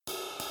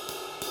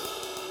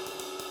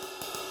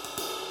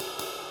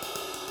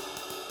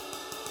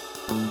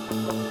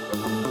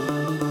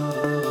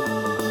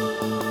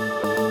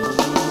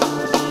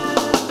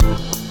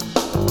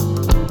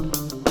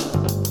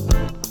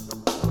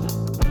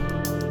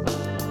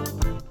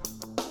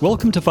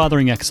Welcome to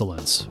Fathering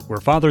Excellence, where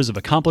fathers of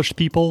accomplished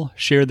people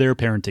share their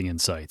parenting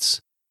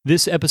insights.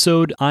 This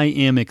episode, I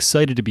am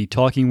excited to be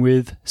talking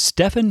with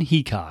Stephen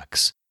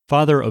Hecox,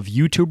 father of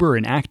YouTuber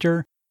and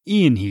actor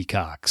Ian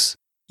Hecox.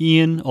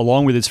 Ian,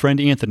 along with his friend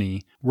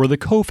Anthony, were the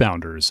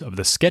co-founders of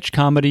the sketch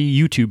comedy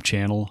YouTube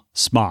channel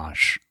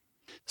Smosh.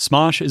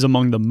 Smosh is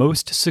among the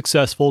most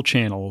successful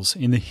channels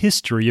in the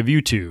history of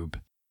YouTube.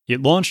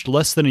 It launched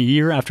less than a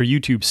year after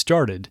YouTube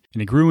started,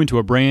 and it grew into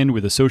a brand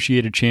with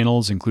associated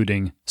channels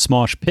including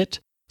Smosh Pit,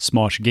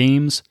 Smosh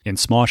Games, and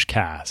Smosh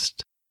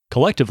Cast.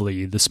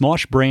 Collectively, the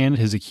Smosh brand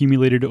has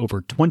accumulated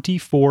over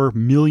 24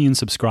 million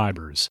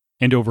subscribers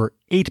and over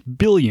 8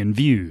 billion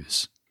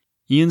views.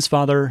 Ian's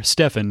father,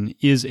 Stephen,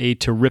 is a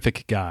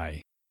terrific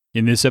guy.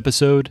 In this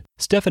episode,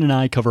 Stephen and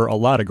I cover a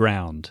lot of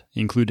ground,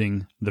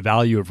 including the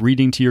value of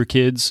reading to your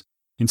kids,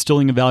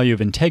 instilling a value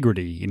of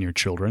integrity in your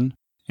children,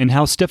 and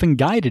how Stephen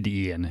guided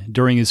Ian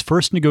during his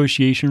first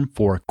negotiation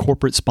for a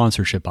corporate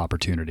sponsorship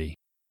opportunity.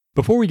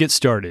 Before we get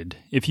started,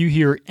 if you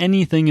hear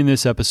anything in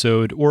this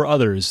episode or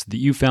others that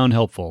you found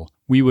helpful,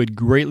 we would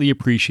greatly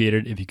appreciate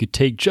it if you could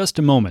take just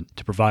a moment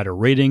to provide a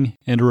rating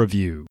and a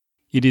review.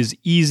 It is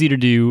easy to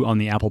do on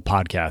the Apple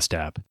Podcast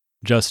app.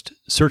 Just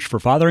search for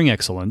Fathering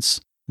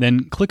Excellence,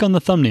 then click on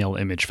the thumbnail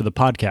image for the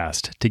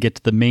podcast to get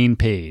to the main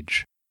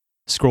page.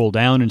 Scroll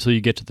down until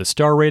you get to the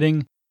star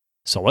rating,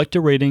 select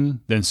a rating,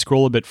 then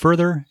scroll a bit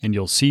further, and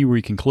you'll see where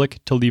you can click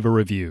to leave a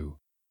review.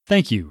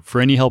 Thank you for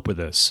any help with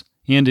this,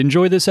 and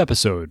enjoy this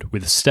episode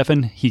with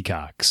Stephen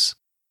Hecox.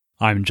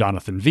 I'm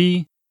Jonathan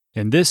V.,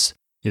 and this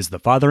is the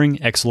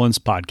Fathering Excellence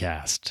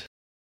Podcast.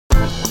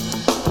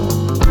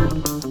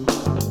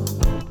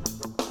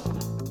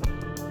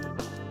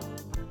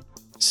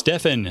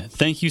 Stephen,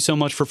 thank you so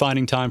much for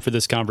finding time for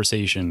this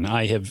conversation.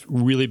 I have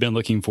really been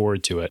looking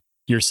forward to it.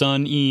 Your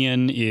son,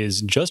 Ian,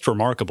 is just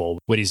remarkable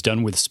what he's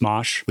done with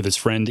Smosh, with his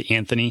friend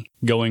Anthony,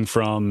 going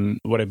from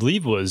what I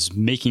believe was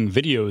making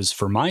videos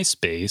for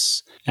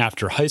MySpace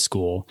after high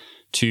school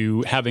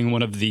to having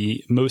one of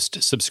the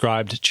most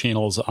subscribed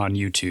channels on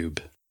YouTube.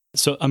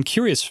 So I'm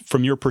curious,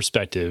 from your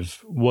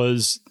perspective,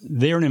 was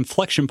there an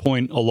inflection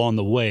point along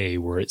the way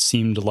where it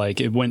seemed like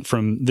it went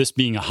from this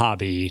being a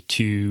hobby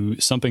to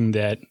something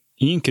that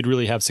Ian could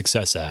really have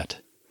success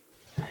at?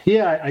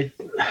 Yeah,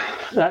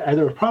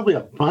 there were probably a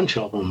bunch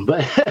of them,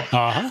 but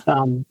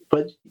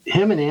but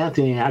him and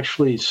Anthony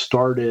actually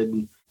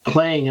started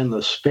playing in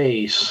the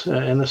space,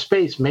 and the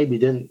space maybe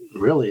didn't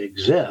really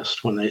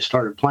exist when they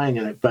started playing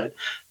in it, but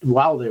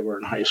while they were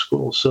in high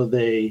school, so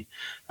they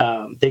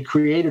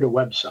created a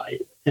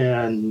website,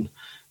 and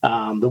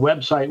the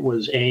website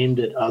was aimed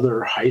at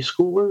other high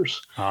schoolers,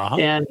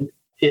 and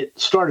it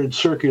started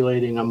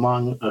circulating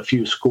among a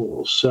few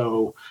schools.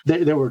 So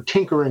they were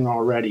tinkering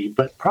already,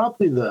 but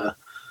probably the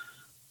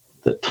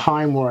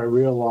time where I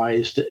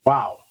realized,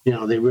 wow,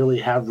 they really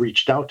have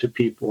reached out to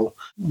people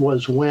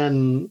was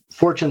when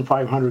Fortune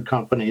 500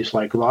 companies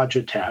like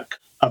Logitech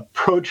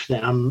approached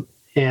them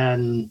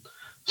and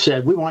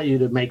said, we want you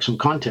to make some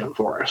content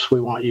for us.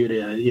 We want you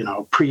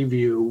to,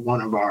 preview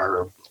one of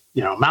our,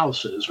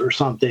 mouses or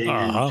something.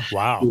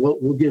 Wow.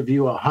 We'll give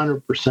you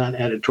 100%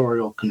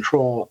 editorial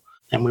control,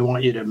 and we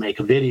want you to make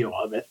a video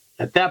of it.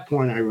 At that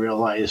point, I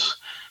realized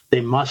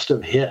they must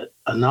have hit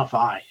enough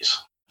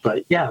eyes.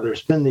 But yeah,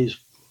 there's been these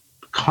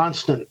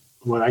constant,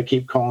 what I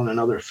keep calling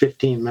another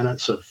 15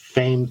 minutes of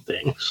fame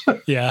things.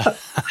 Yeah.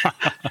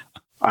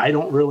 I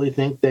don't really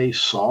think they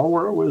saw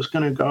where it was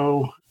going to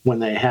go. When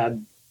they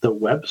had the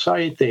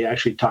website, they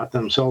actually taught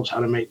themselves how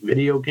to make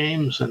video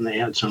games, and they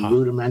had some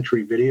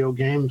rudimentary video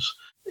games.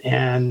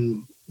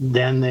 And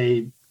then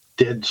they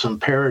did some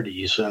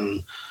parodies,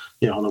 and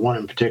the one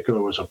in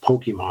particular was a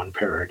Pokemon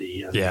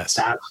parody. And yes,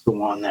 that's the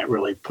one that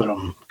really put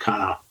them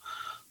kind of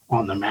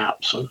on the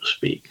map, so to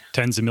speak.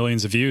 Tens of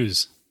millions of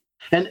views.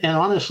 And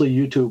honestly,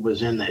 YouTube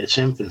was in its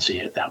infancy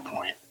at that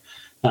point.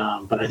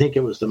 But I think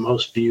it was the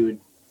most viewed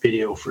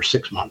video for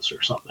 6 months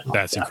or something like that.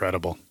 That's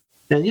incredible.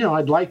 And,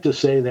 I'd like to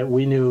say that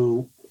we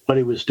knew what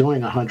he was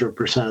doing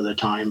 100% of the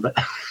time,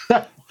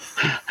 but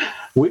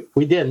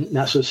we didn't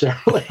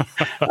necessarily.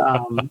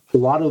 A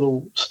lot of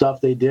the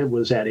stuff they did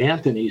was at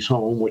Anthony's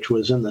home, which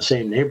was in the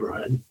same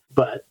neighborhood.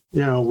 But,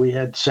 we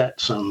had set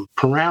some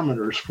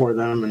parameters for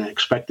them and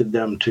expected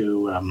them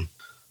to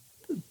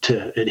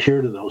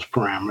adhere to those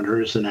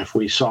parameters. And if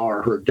we saw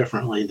or heard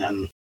differently,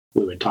 then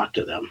we would talk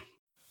to them.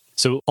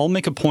 So I'll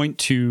make a point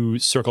to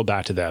circle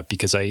back to that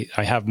because I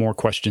have more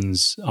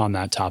questions on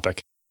that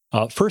topic.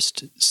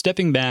 First,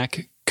 stepping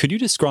back, could you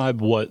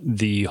describe what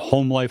the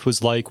home life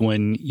was like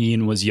when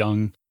Ian was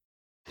young?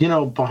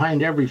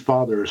 Behind every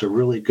father is a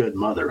really good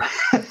mother.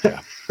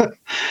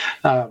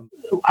 Yeah.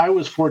 I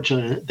was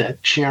fortunate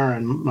that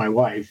Sharon, my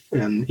wife,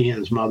 and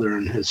Ian's mother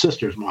and his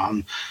sister's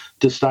mom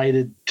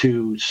decided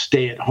to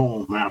stay at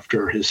home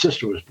after his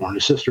sister was born.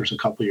 His sister's a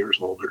couple years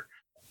older.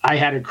 I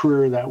had a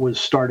career that was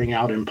starting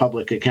out in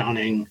public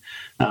accounting.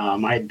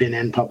 I had been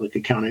in public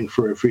accounting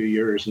for a few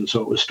years, and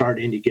so it was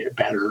starting to get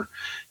better.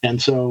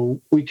 And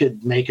so we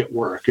could make it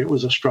work. It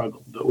was a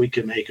struggle, but we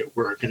could make it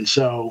work. And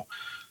so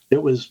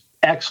it was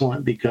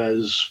excellent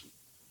because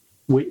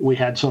we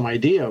had some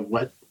idea of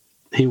what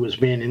he was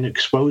being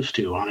exposed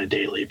to on a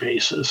daily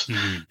basis.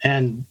 Mm-hmm.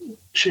 And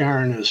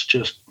Sharon is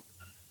just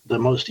the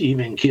most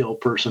even-keeled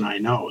person I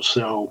know.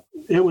 So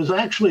it was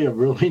actually a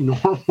really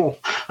normal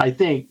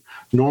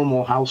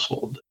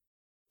household.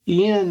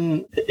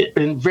 Ian,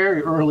 and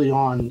very early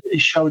on, he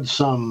showed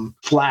some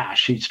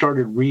flash. He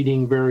started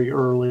reading very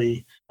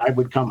early. I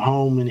would come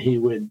home and he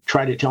would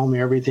try to tell me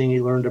everything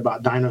he learned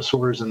about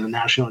dinosaurs and the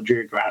National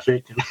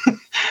Geographic and,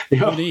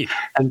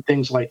 and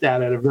things like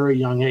that at a very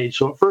young age.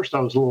 So at first I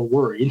was a little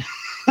worried,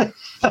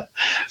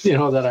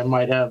 that I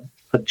might have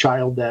a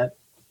child that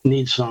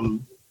needs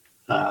some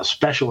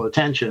special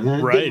attention.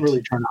 And it didn't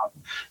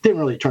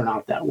really turn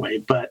out that way.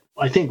 But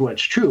I think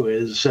what's true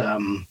is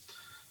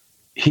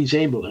he's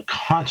able to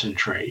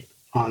concentrate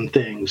on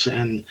things.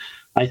 And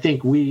I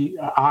think we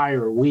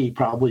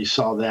probably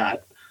saw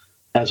that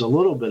as a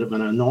little bit of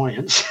an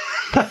annoyance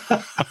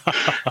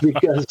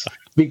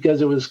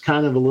because it was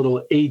kind of a little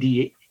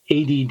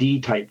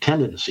ADD type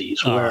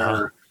tendencies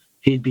where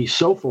he'd be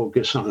so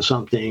focused on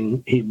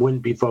something, he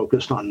wouldn't be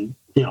focused on,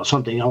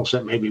 something else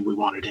that maybe we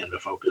wanted him to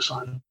focus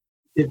on.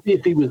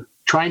 If he was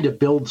trying to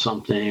build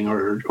something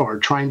or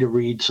trying to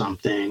read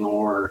something,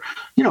 or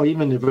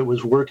even if it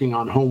was working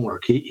on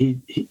homework, he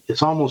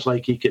it's almost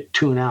like he could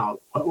tune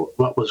out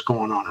what was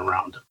going on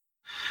around him.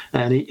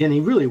 And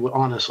he really,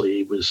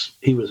 honestly,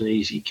 he was an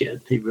easy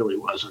kid. He really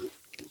wasn't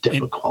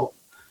difficult.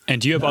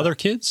 And do you have other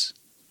kids?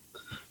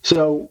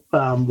 So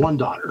one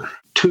daughter,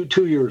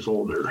 2 years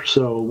older.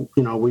 So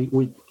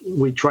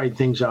we tried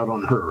things out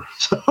on her.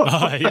 So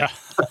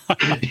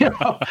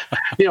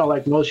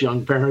like most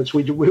young parents,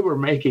 we were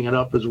making it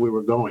up as we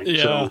were going.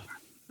 Yeah.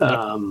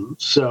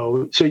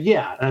 So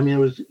yeah. I mean, it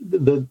was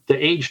the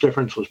age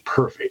difference was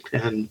perfect,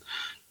 and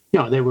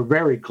they were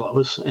very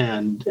close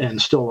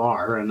and still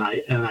are. And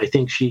I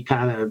think she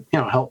kind of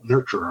helped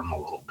nurture him a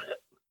little bit.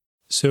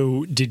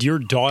 So did your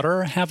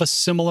daughter have a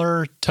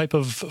similar type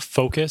of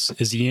focus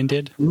as Ian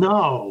did?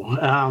 No.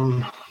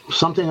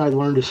 Something I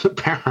learned as a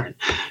parent,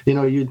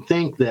 you'd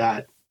think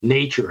that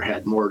nature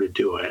had more to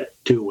do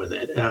with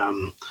it.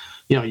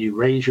 You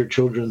raise your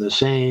children the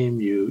same,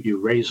 you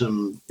raise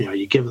them,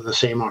 you give them the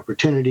same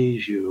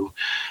opportunities, you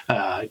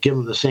give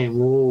them the same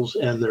rules,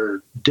 and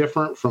they're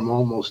different from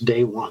almost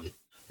day one.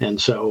 And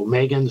so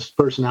Megan's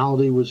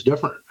personality was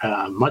different,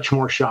 much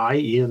more shy.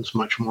 Ian's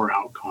much more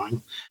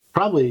outgoing,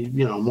 probably,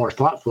 more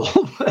thoughtful,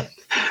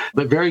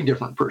 but very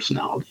different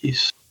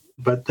personalities.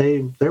 But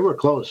they were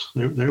close.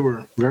 They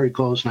were very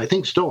close, and I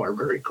think still are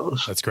very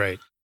close. That's great.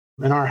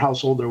 In our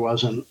household, there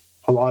wasn't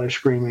a lot of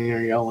screaming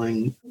or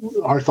yelling.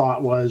 Our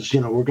thought was,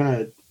 we're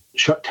going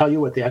to tell you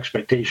what the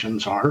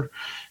expectations are,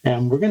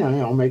 and we're going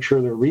to, make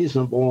sure they're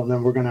reasonable, and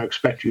then we're going to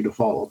expect you to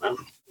follow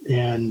them.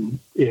 And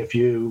if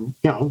you,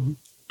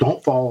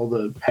 don't follow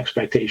the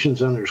expectations,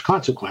 then there's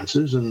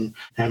consequences, and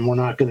we're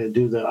not going to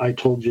do the "I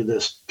told you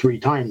this 3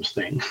 times"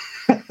 thing.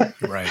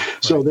 Right.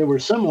 So they were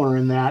similar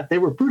in that they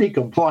were pretty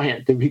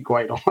compliant, to be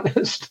quite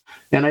honest.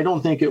 And I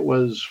don't think it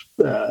was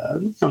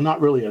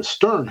not really a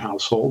stern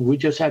household. We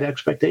just had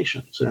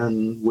expectations,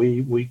 and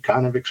we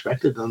kind of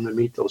expected them to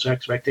meet those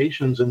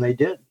expectations, and they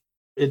did.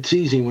 It's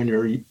easy when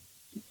you're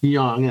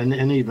young,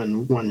 and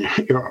even when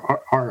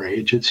you're our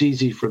age, it's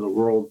easy for the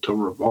world to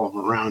revolve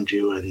around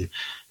you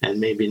and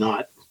maybe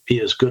not be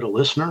as good a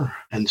listener.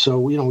 And so,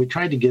 we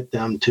tried to get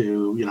them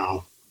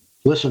to,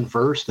 listen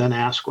first, then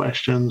ask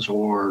questions,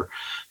 or,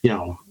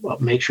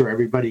 make sure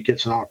everybody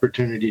gets an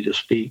opportunity to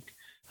speak.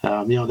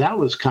 That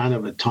was kind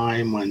of a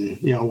time when,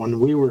 when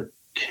we were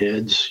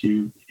kids,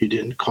 you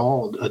didn't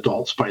call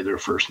adults by their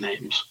first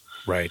names.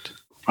 Right.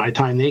 By the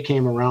time they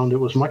came around, it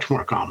was much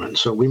more common.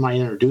 So we might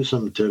introduce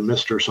them to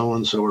Mr.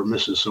 So-and-so or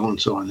Mrs.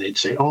 So-and-so, and they'd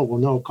say, "Oh, well,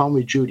 no, call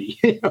me Judy."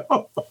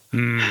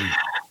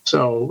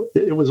 So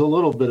it was a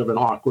little bit of an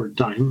awkward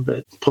time,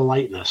 but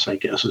politeness, I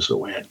guess, is the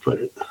way I'd put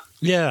it.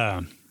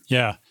 Yeah.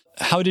 Yeah.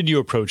 How did you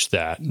approach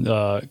that,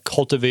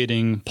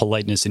 cultivating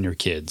politeness in your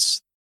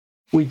kids?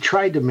 We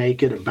tried to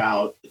make it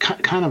about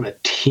kind of a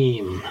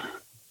team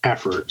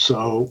effort.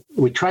 So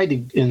we tried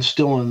to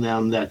instill in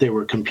them that they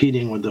were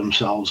competing with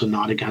themselves and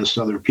not against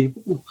other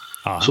people.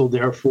 So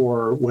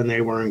therefore, when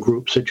they were in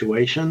group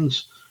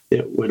situations,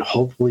 it would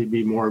hopefully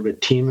be more of a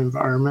team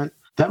environment.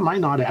 That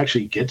might not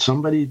actually get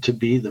somebody to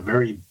be the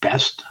very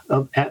best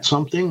at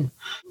something,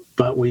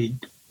 but we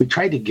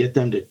tried to get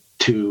them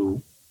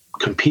to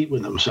compete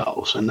with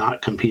themselves and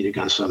not compete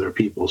against other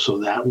people, so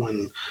that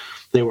when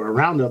they were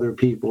around other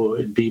people,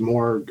 it'd be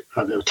more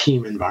of a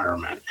team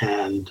environment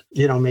and,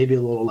 maybe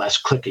a little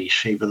less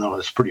cliquish, even though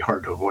it's pretty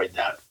hard to avoid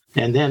that.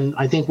 And then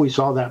I think we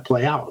saw that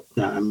play out.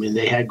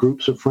 They had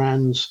groups of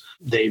friends.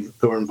 They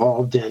were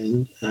involved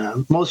in,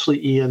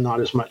 mostly Ian,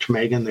 not as much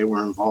Megan. They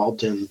were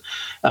involved in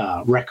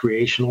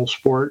recreational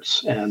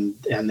sports, and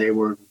they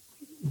were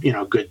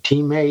good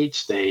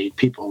teammates.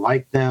 People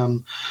liked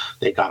them.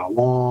 They got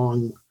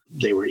along.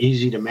 They were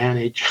easy to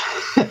manage.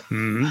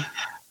 Mm-hmm.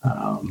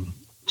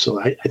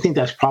 So I think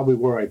that's probably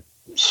where I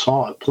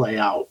saw it play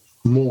out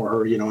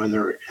more, in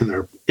their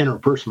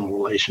interpersonal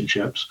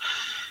relationships.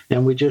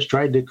 And we just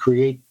tried to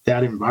create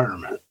that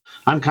environment.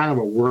 I'm kind of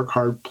a work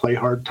hard, play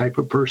hard type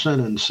of person.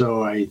 And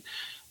so I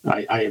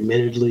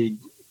admittedly,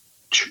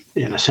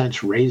 in a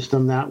sense, raised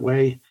them that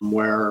way,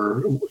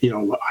 where,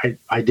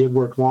 I did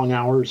work long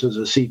hours as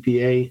a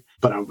CPA,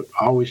 but I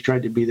always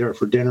tried to be there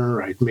for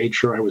dinner. I made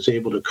sure I was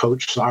able to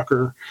coach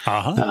soccer.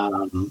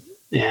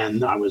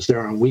 And I was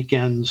there on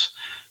weekends.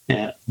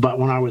 But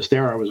when I was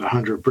there, I was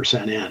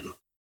 100% in.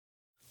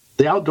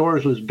 The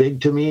outdoors was big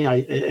to me,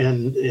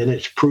 and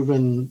it's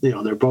proven.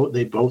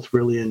 They both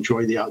really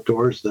enjoy the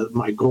outdoors.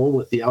 My goal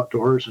with the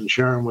outdoors, and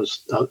Sharon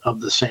was of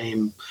the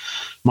same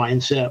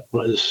mindset,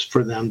 was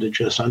for them to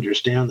just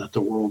understand that the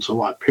world's a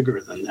lot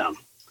bigger than them.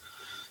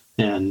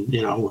 And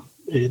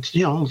it's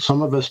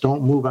some of us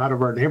don't move out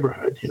of our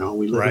neighborhood. We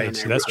live in a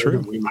neighborhood. That's true.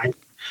 And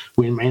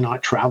we may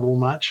not travel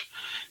much,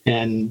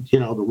 and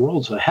the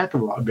world's a heck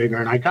of a lot bigger.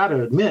 And I got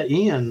to admit,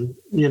 Ian,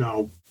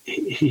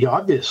 he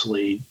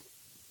obviously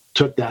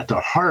took that to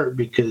heart,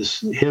 because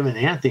him and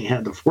Anthony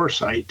had the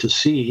foresight to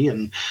see,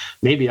 and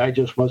maybe I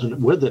just wasn't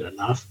with it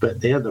enough, but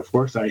they had the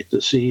foresight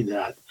to see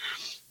that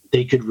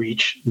they could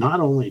reach not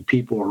only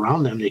people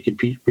around them, they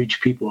could reach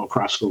people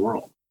across the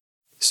world.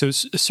 So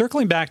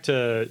circling back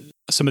to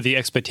some of the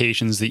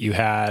expectations that you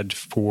had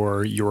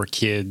for your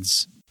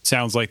kids,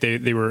 sounds like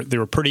they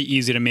were pretty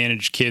easy to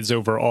manage kids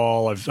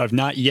overall. I've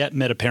not yet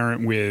met a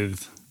parent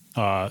with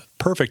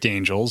perfect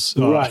angels.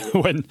 Right.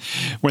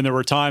 When there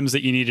were times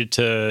that you needed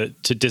to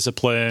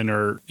discipline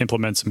or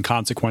implement some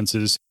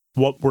consequences,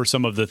 what were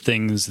some of the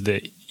things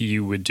that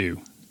you would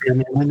do?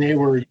 And when they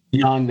were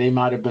young, they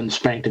might have been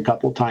spanked a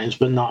couple of times,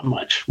 but not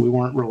much. We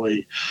weren't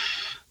really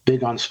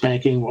big on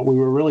spanking. What we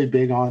were really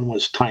big on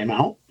was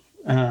timeout.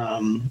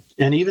 And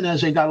even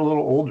as they got a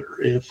little older,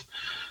 if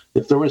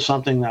there was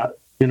something that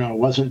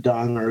wasn't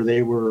done, or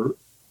they were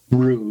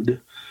rude,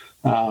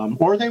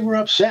 or they were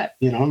upset,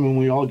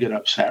 we all get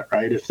upset,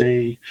 right? If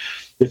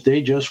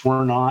they just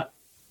were not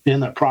in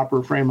the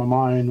proper frame of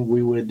mind,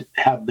 we would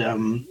have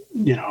them,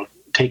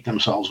 take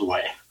themselves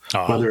away,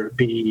 whether it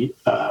be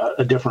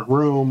a different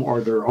room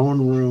or their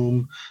own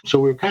room. So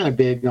we were kind of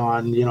big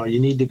on, you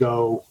need to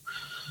go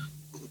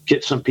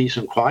get some peace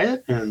and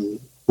quiet, and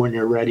when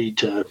you're ready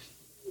to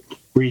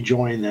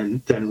rejoin,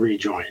 then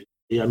rejoin.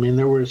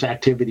 There was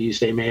activities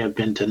they may have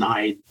been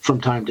denied from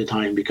time to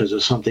time because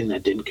of something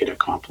that didn't get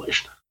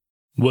accomplished.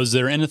 Was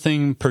there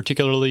anything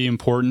particularly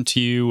important to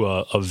you,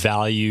 a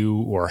value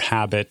or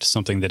habit,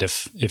 something that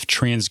if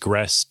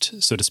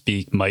transgressed, so to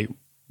speak, might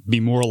be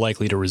more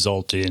likely to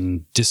result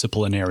in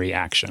disciplinary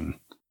action?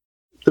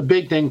 The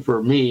big thing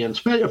for me, and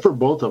for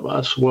both of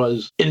us,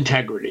 was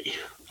integrity.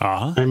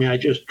 I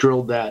just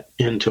drilled that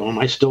into them.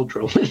 I still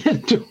drill it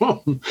into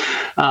them.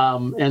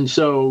 And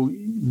so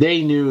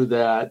they knew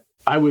that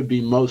I would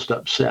be most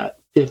upset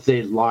if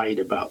they lied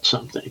about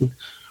something,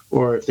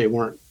 or if they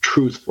weren't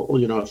truthful,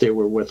 if they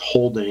were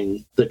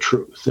withholding the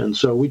truth. And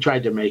so we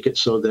tried to make it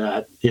so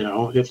that,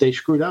 if they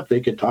screwed up,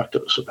 they could talk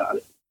to us about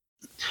it.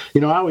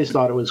 I always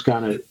thought it was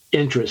kind of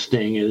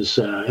interesting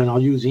and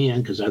I'll use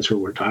Ian because that's who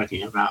we're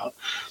talking about.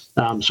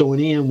 So when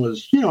Ian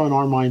was, in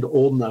our mind,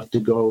 old enough to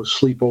go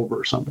sleep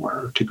over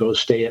somewhere, to go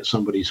stay at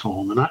somebody's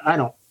home, and I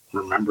don't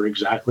remember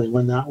exactly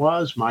when that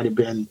was, might have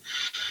been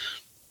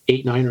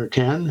 8, 9, or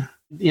 10.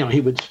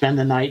 He would spend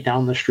the night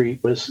down the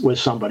street with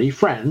somebody,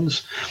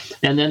 friends,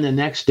 and then the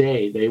next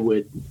day they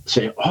would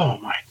say, "Oh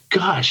my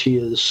gosh, he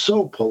is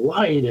so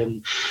polite,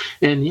 and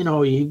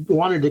he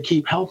wanted to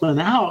keep helping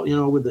out,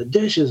 with the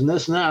dishes and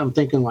this and that." I'm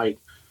thinking, like,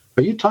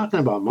 are you talking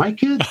about my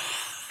kid?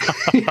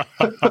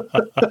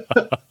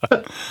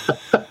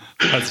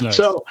 That's nice.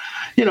 So,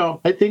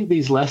 I think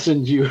these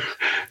lessons you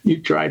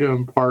try to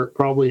impart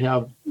probably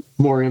have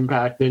more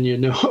impact than you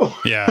know.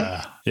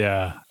 Yeah.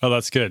 Oh,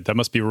 that's good. That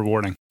must be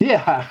rewarding.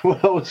 Yeah.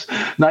 Well, it's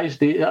nice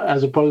to,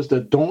 as opposed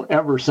to don't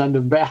ever send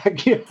them back.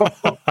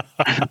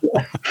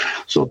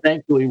 So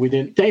thankfully we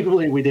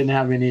didn't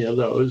have any of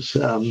those.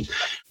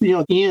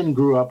 Ian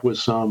grew up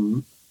with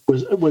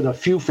a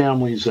few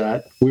families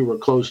that we were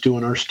close to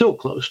and are still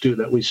close to,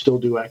 that we still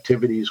do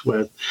activities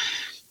with.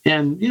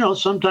 And,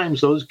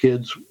 sometimes those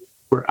kids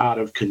were out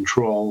of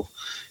control,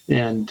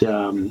 and,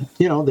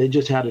 they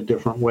just had a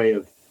different way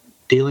of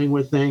dealing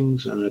with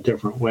things and a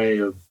different way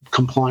of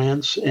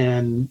compliance.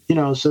 And,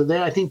 so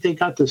I think they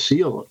got to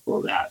see a little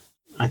of that.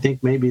 I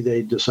think maybe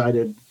they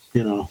decided,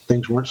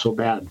 things weren't so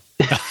bad.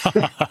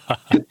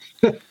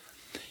 How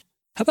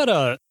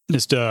about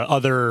just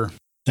other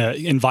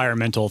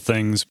environmental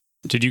things?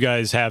 Did you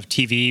guys have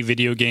TV,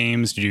 video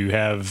games? Did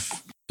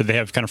they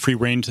have kind of free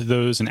reign to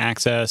those and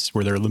access?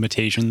 Were there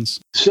limitations?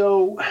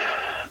 So,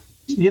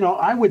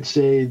 I would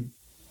say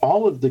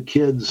all of the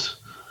kids'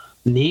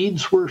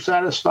 needs were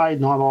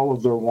satisfied, not all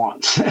of their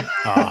wants.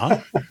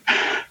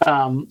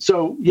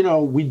 So,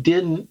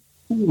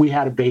 we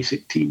had a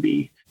basic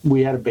TV.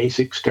 We had a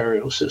basic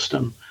stereo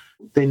system.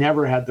 They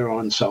never had their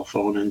own cell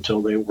phone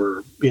until they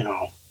were,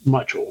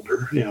 much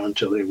older,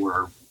 until they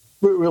were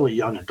really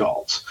young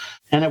adults.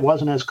 And it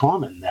wasn't as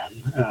common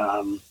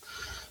then.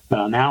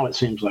 Now it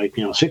seems like,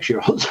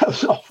 6-year-olds have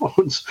cell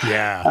phones.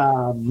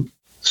 Yeah.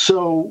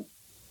 So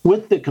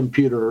with the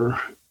computer,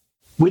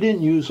 we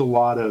didn't use a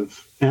lot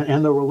of,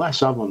 and there were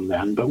less of them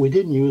then, but we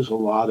didn't use a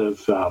lot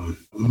of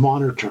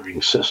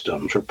monitoring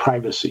systems or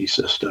privacy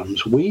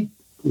systems. We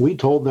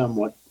told them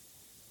what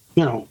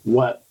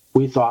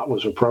we thought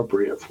was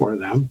appropriate for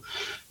them,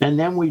 and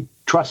then we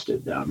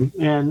trusted them.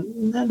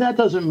 And that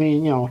doesn't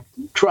mean,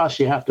 trust,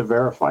 you have to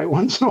verify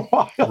once in a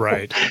while.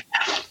 Right.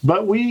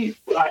 But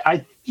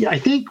I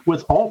think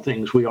with all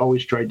things, we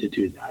always tried to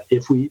do that.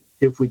 If we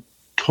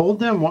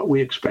told them what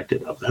we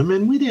expected of them,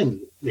 and we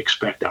didn't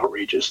expect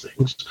outrageous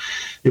things,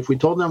 if we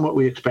told them what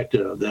we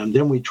expected of them,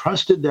 then we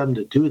trusted them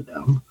to do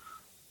them.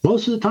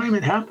 Most of the time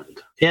it happened.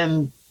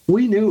 And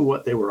we knew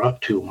what they were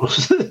up to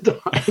most of the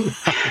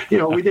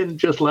time. We didn't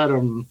just let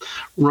them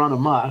run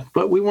amok,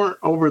 but we weren't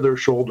over their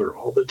shoulder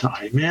all the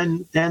time.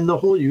 And the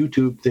whole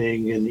YouTube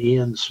thing and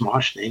Ian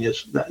Smosh thing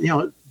is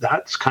that,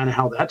 that's kind of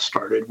how that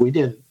started. We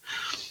didn't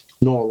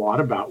know a lot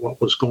about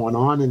what was going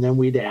on, and then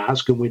we'd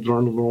ask and we'd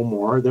learn a little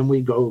more. Then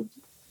we'd go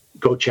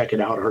check it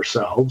out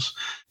ourselves.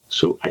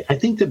 So I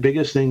think the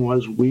biggest thing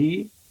was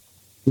we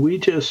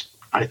just,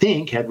 I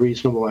think, had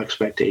reasonable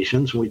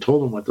expectations. We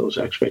told them what those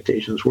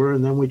expectations were,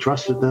 and then we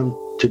trusted them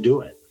to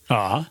do it.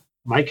 Uh-huh.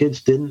 My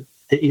kids didn't,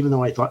 even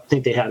though I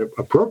think they had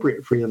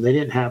appropriate freedom, they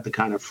didn't have the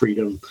kind of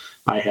freedom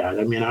I had.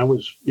 I mean, I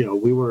was,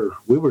 we were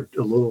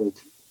a little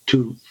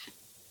too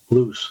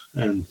loose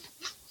and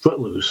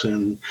footloose,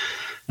 and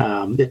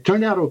it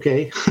turned out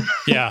okay.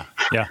 Yeah.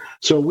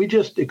 So we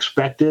just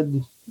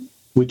expected.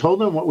 We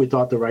told them what we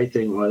thought the right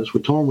thing was.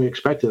 We told them we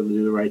expected them to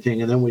do the right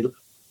thing, and then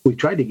we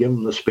tried to give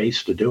them the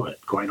space to do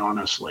it, quite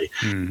honestly.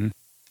 Mm-hmm.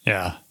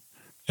 Yeah.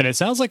 And it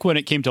sounds like when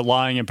it came to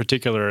lying in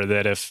particular,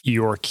 that if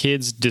your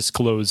kids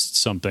disclosed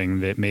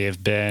something that may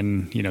have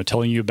been,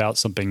 telling you about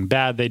something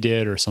bad they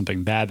did or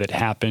something bad that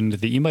happened,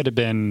 that you might have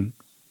been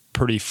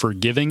pretty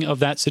forgiving of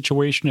that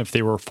situation if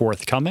they were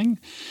forthcoming.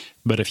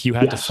 But if you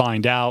had to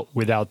find out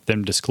without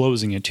them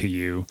disclosing it to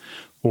you,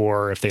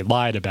 or if they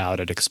lied about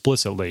it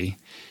explicitly,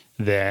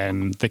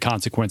 then the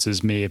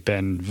consequences may have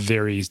been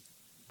very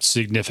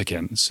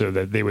significant, so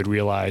that they would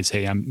realize,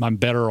 hey, I'm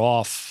better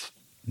off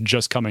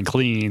just coming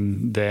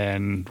clean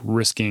than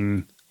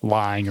risking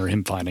lying or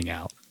him finding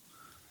out.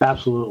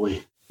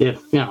 Absolutely.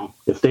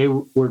 If they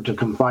were to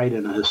confide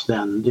in us,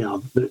 then,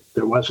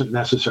 there wasn't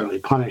necessarily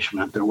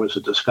punishment. There was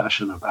a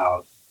discussion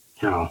about,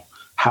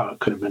 how it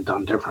could have been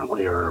done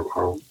differently or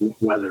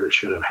whether it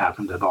should have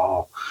happened at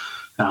all.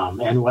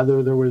 And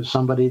whether there was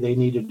somebody they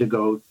needed to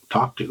go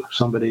talk to,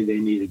 somebody they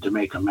needed to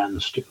make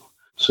amends to.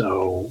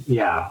 So,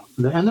 yeah.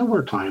 And there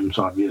were times,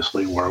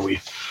 obviously, where we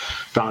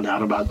found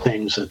out about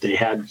things that they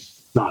had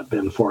not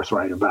been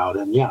forthright about.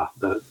 And,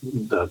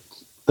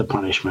 the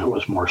punishment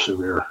was more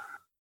severe.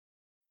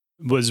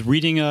 Was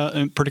reading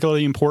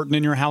particularly important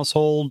in your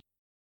household?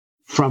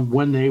 From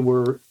when they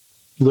were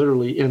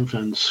literally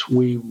infants,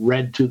 we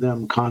read to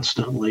them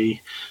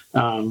constantly.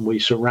 We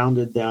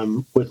surrounded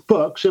them with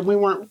books, and we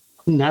weren't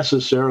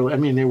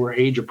necessarily, they were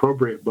age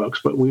appropriate books,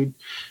 but we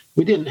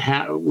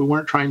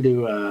weren't trying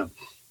to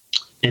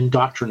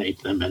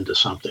indoctrinate them into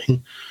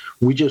something.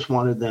 We just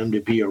wanted them to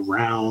be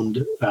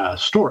around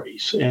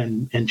stories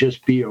and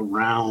just be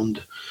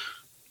around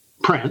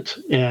print.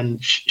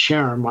 And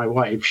Sharon, my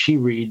wife, she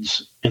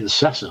reads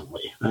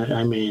incessantly.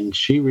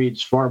 She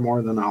reads far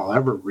more than I'll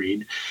ever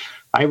read.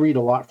 I read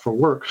a lot for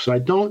work, so I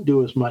don't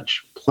do as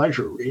much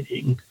pleasure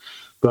reading.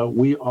 But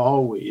we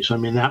always,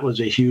 that was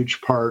a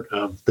huge part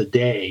of the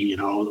day,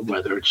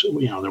 whether it's,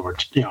 there were,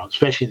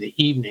 especially in the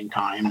evening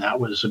time, that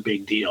was a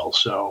big deal.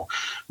 So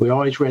we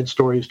always read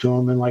stories to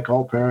them. And like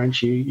all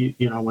parents, you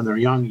when they're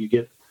young, you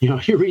get,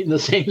 you're reading the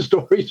same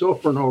stories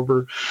over and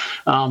over.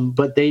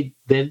 But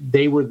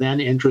they were then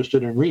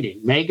interested in reading.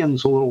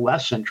 Megan's a little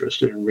less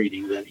interested in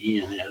reading than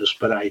Ian is.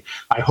 But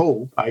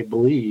I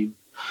believe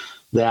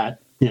that,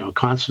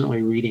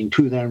 constantly reading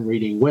to them,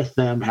 reading with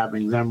them,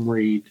 having them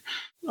read,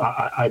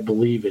 I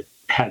believe it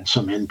had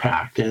some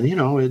impact. And,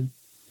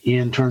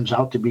 Ian turns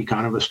out to be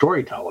kind of a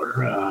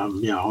storyteller.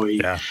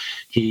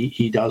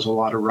 He does a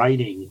lot of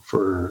writing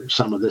for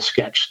some of the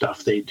sketch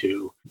stuff they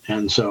do.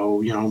 And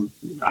so,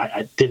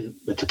 I didn't,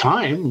 at the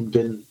time,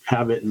 didn't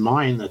have it in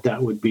mind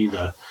that would be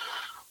the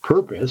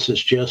purpose.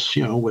 It's just,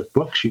 with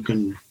books, you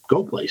can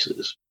go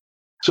places.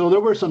 So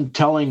there were some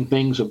telling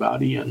things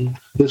about Ian.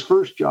 His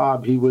first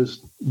job, he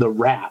was the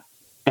rat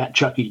at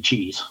Chuck E.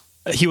 Cheese.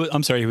 He was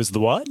the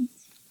what?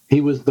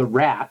 He was the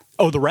rat.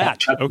 Oh, the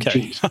rat.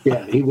 Okay.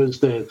 Yeah, he was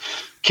the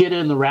kid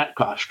in the rat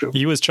costume.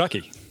 He was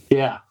Chucky.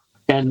 Yeah.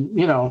 And,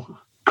 of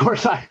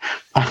course, I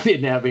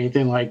didn't have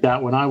anything like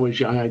that when I was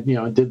young. I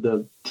did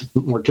the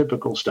more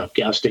typical stuff,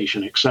 gas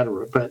station, et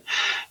cetera.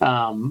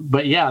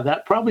 But yeah,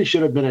 that probably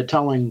should have been a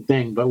telling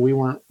thing, but we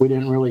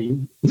didn't really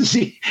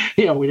see,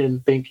 we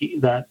didn't think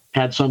that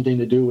had something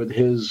to do with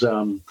his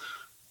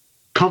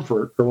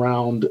discomfort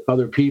around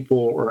other people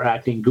or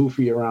acting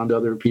goofy around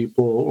other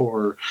people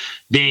or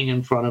being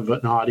in front of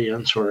an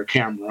audience or a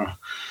camera.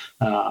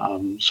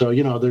 So,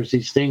 there's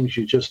these things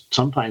you just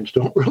sometimes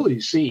don't really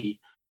see.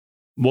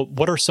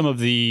 What are some of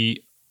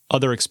the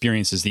other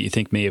experiences that you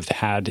think may have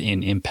had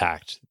an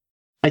impact?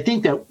 I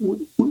think that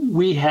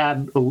we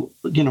had, a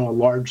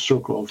large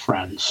circle of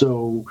friends.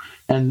 So,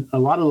 and a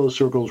lot of those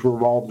circles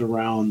revolved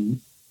around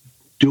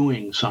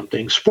doing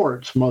something,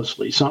 sports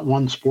mostly,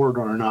 one sport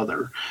or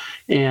another,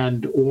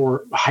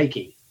 or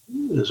hiking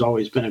has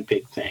always been a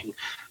big thing,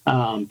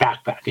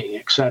 backpacking,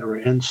 et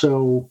cetera. And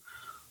so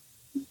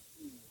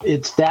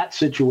it's that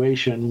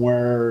situation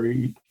where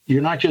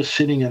you're not just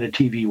sitting at a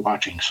TV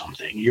watching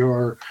something.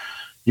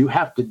 You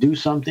have to do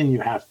something, you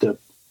have to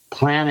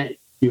plan it,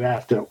 you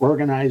have to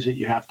organize it,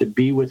 you have to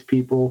be with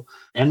people.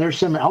 And there's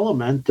some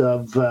element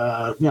of,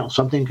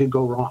 something could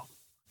go wrong.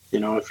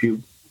 If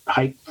you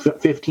hike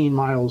 15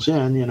 miles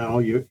in,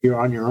 you're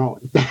on your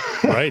own.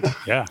 Right,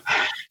 yeah.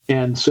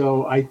 And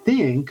so I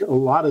think a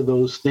lot of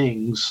those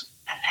things,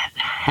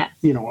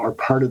 are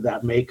part of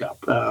that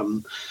makeup.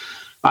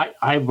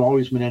 I've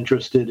always been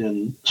interested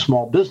in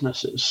small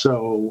businesses.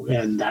 So,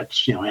 and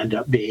that's, end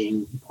up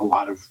being a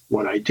lot of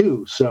what I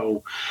do.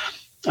 So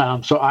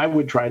I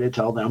would try to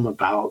tell them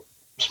about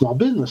small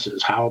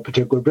businesses, how a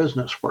particular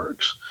business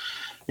works.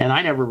 And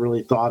I never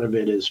really thought of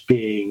it as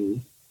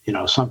being,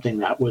 something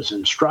that was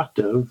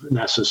instructive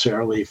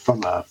necessarily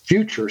from a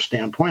future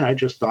standpoint. I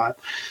just thought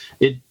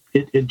it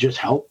just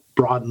helped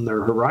broaden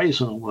their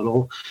horizon a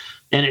little.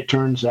 And it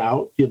turns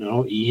out,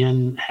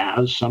 Ian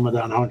has some of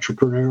that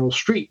entrepreneurial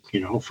streak,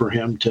 for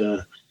him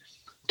to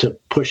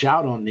push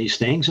out on these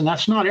things. And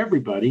that's not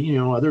everybody.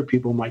 Other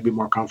people might be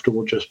more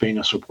comfortable just being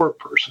a support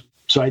person.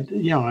 So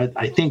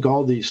I think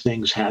all these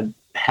things had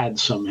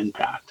some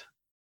impact.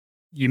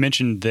 You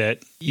mentioned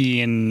that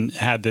Ian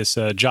had this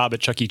job at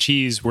Chuck E.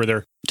 Cheese. Were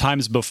there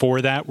times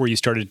before that where you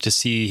started to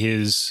see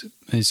his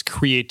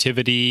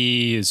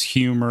creativity, his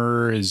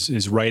humor,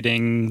 his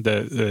writing,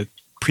 the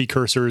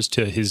precursors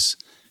to his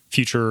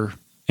future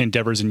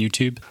endeavors in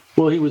YouTube?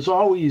 Well, he was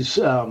always,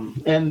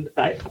 and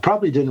I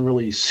probably didn't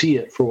really see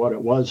it for what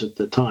it was at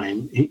the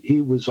time. He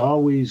was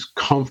always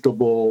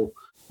comfortable.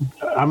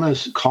 I'm going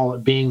to call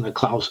it being the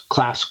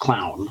class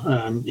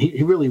clown.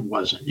 He really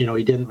wasn't.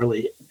 He didn't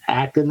really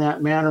act in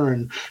that manner.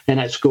 And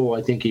at school,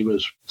 I think he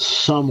was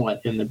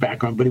somewhat in the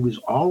background, but he was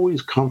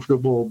always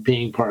comfortable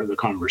being part of the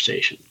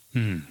conversation.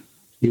 Mm.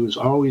 He was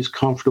always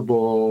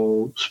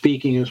comfortable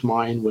speaking his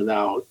mind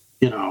without,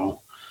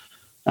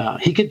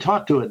 he could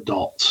talk to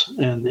adults,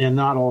 and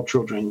not all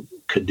children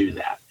could do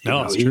that.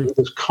 It's true. He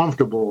was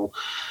comfortable.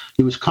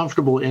 He was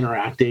comfortable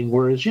interacting,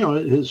 whereas,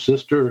 his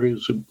sister,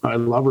 I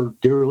love her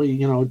dearly,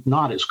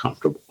 not as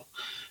comfortable.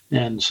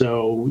 And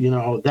so,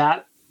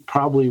 that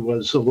probably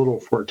was a little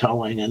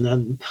foretelling. And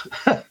then,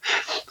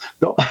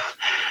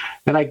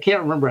 and I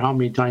can't remember how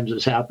many times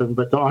this happened,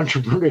 but the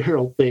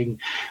entrepreneurial thing,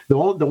 the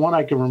one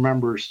I can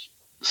remember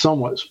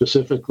somewhat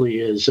specifically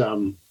is,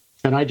 and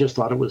I just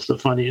thought it was the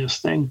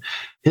funniest thing.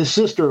 His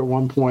sister at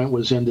one point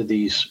was into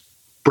these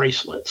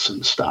bracelets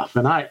and stuff.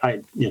 And I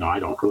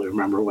don't really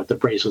remember what the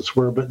bracelets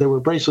were, but there were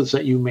bracelets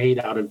that you made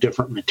out of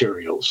different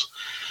materials.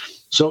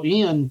 So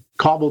Ian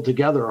cobbled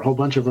together a whole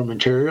bunch of her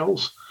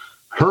materials,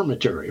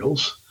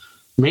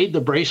 made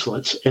the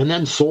bracelets, and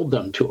then sold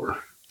them to her.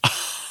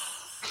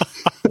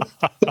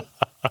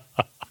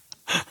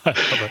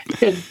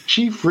 And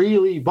she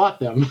freely bought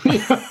them.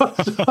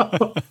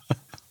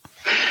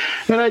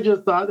 And I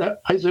just thought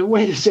that, I said,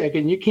 wait a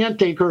second, you can't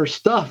take her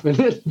stuff and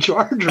then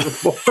charge her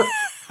for it.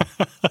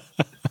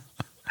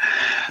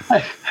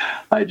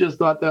 I just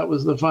thought that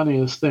was the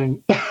funniest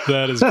thing.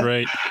 That is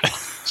great.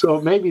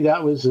 So maybe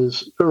that was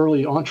his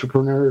early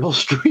entrepreneurial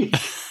streak.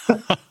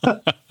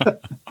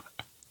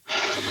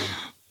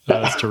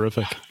 That's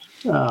terrific.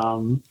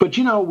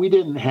 But, we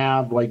didn't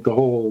have like the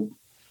whole,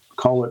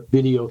 call it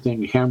video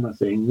thing, camera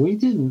thing. We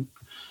didn't,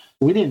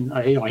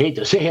 I hate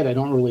to say it, I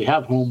don't really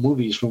have home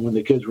movies from when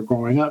the kids were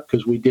growing up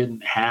because we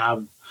didn't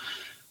have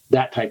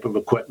that type of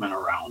equipment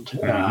around.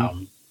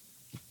 Mm-hmm.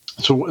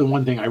 So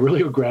one thing I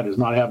really regret is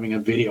not having a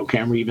video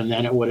camera. Even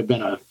then, it would have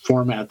been a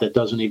format that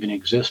doesn't even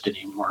exist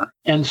anymore.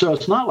 And so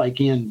it's not like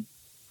Ian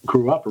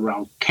grew up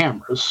around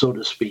cameras, so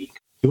to speak.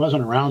 He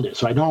wasn't around it.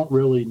 So I don't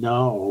really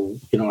know.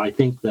 I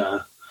think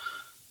the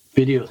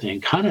video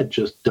thing kind of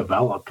just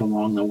developed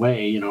along the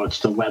way.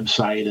 It's the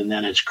website, and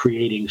then it's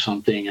creating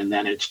something, and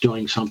then it's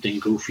doing something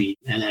goofy,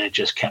 and then it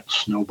just kept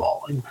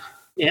snowballing.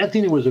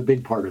 Anthony was a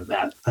big part of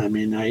that. I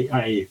mean,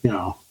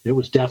 it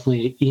was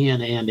definitely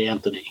Ian and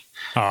Anthony.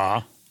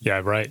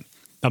 Yeah, right.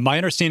 My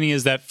understanding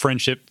is that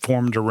friendship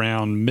formed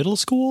around middle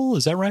school.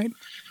 Is that right?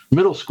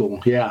 Middle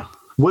school, yeah.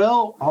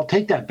 Well, I'll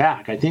take that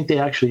back. I think they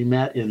actually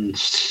met in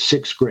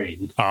 6th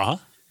grade.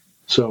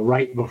 So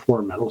right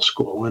before middle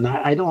school. And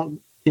I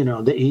don't,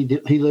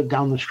 he lived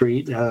down the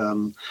street.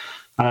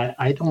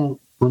 I don't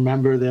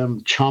remember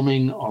them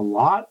chumming a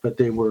lot, but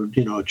they were,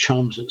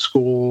 chums at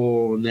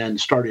school, and then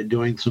started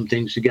doing some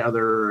things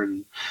together,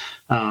 and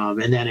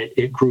then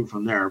it grew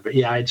from there. But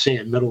yeah, I'd say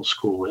in middle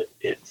school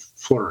it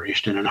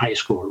flourished, and in high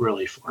school it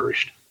really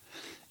flourished.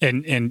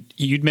 And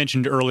you'd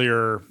mentioned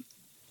earlier,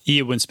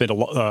 Eowyn spent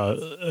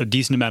a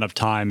decent amount of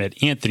time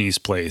at Anthony's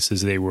place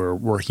as they were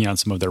working on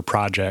some of their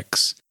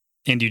projects.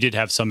 And you did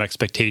have some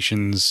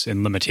expectations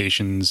and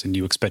limitations, and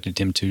you expected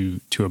him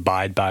to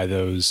abide by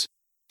those.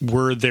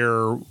 Were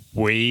there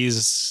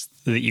ways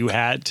that you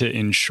had to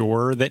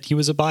ensure that he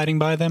was abiding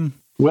by them?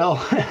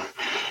 Well,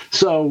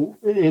 so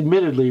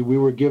admittedly, we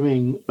were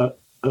giving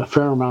a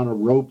fair amount of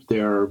rope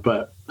there.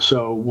 But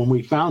so when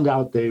we found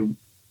out they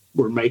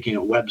were making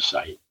a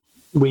website,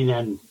 we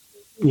then,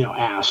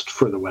 asked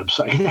for the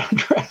website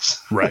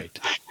address. Right.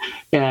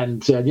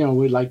 And said,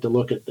 we'd like to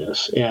look at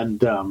this.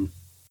 And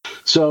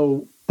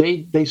so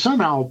they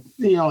somehow,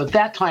 at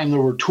that time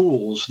there were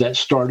tools that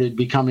started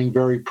becoming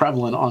very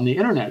prevalent on the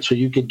internet. So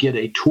you could get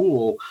a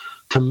tool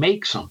to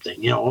make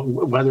something,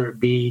 whether it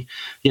be,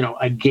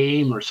 a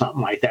game or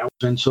something like that.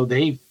 And so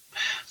they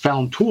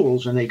found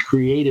tools and they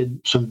created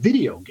some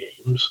video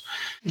games.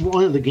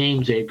 One of the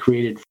games they had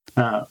created,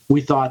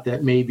 we thought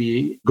that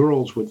maybe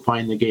girls would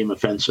find the game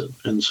offensive.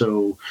 And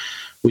so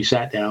we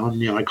sat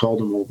down, I called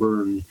them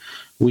over and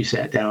we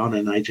sat down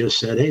and I just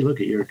said, hey, look,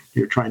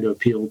 you're trying to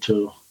appeal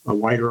to a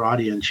wider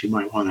audience. You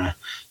might want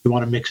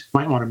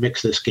to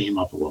mix this game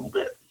up a little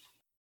bit.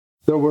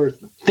 There were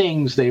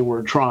things they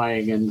were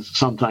trying and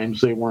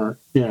sometimes they weren't,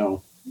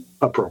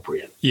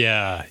 appropriate.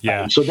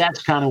 Yeah. So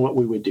that's kind of what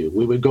we would do.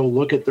 We would go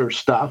look at their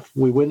stuff.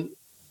 We wouldn't,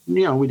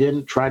 we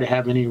didn't try to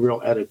have any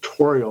real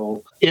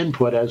editorial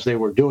input as they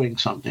were doing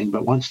something.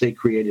 But once they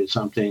created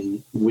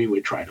something, we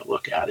would try to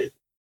look at it.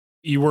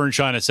 You weren't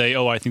trying to say,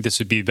 I think this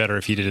would be better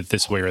if you did it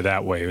this way or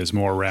that way. It was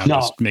more around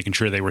just making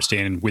sure they were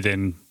staying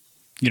within,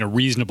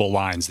 reasonable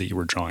lines that you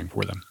were drawing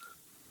for them.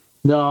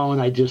 No,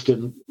 and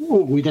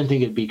we didn't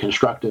think it'd be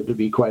constructive, to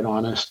be quite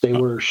honest. They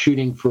were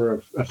shooting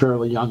for a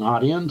fairly young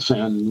audience,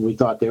 and we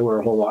thought they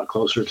were a whole lot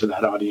closer to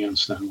that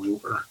audience than we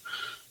were.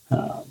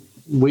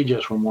 We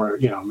just were more,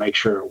 make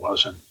sure it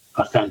wasn't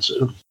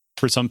offensive.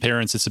 For some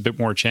parents, it's a bit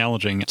more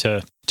challenging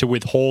to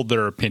withhold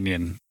their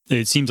opinion.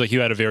 It seems like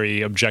you had a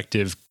very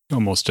objective,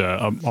 almost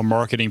a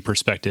marketing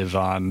perspective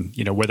on,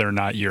 whether or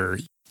not your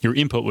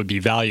input would be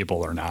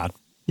valuable or not.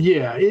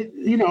 Yeah,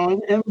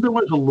 and there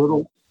was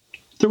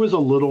a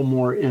little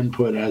more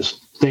input as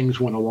things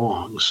went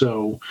along.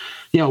 So,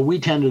 we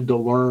tended to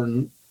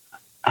learn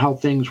how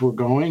things were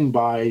going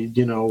by,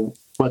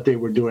 what they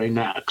were doing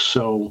next.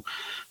 So,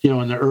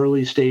 in the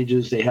early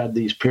stages, they had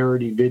these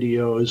parody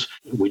videos.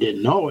 We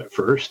didn't know at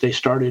first. They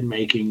started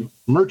making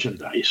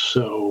merchandise.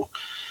 So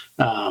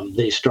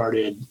they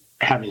started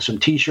having some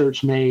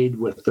T-shirts made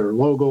with their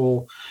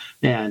logo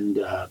and,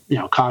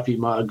 coffee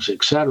mugs,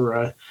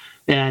 etc.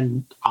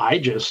 And I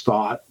just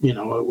thought, it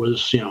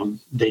was,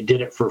 they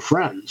did it for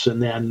friends.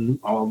 And then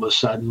all of a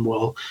sudden,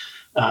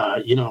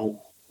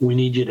 we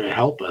need you to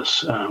help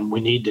us.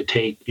 We need to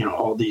take,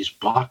 all these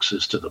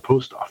boxes to the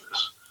post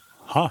office.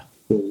 Huh.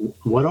 Well,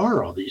 what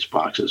are all these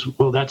boxes?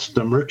 Well, that's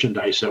the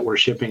merchandise that we're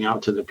shipping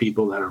out to the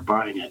people that are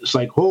buying it. It's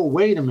like, oh,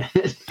 wait a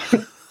minute.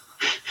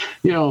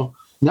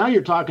 Now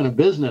you're talking a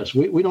business.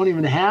 We don't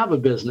even have a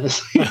business.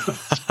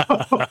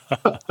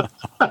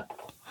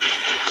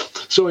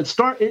 So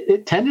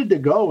it tended to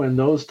go in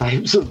those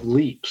types of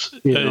leaps.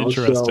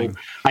 Interesting. So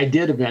I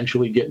did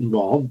eventually get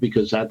involved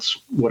because that's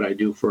what I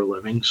do for a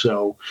living.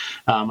 So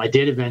I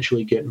did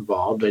eventually get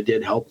involved. I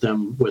did help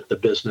them with the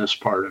business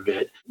part of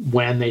it.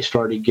 When they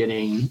started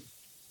getting,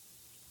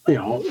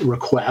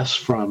 requests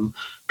from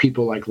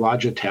people like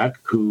Logitech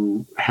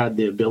who had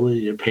the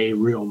ability to pay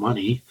real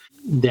money,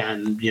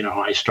 then,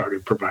 I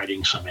started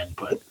providing some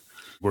input.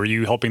 Were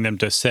you helping them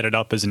to set it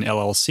up as an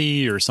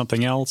LLC or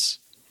something else?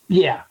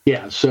 Yeah.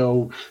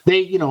 So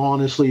they,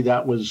 honestly,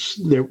 that was,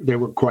 they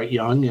were quite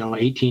young,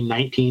 18,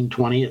 19,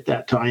 20 at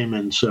that time.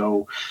 And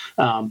so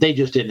they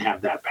just didn't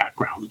have that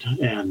background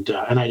and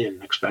I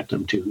didn't expect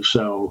them to.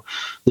 So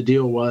the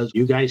deal was,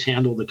 you guys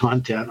handle the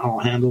content, I'll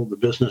handle the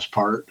business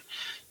part.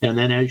 And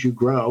then as you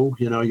grow,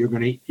 you're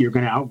going to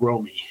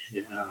outgrow me.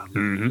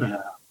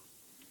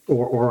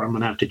 Or I'm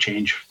going to have to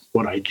change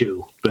what I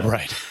do. But,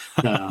 right.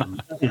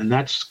 and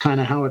that's kind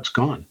of how it's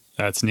gone.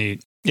 That's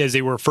neat. As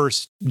they were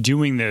first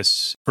doing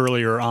this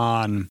earlier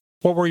on,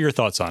 what were your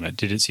thoughts on it?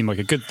 Did it seem like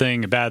a good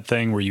thing, a bad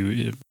thing? Were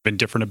you been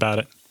different about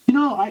it?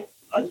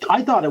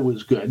 I thought it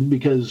was good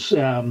because,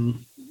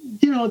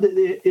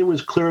 it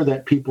was clear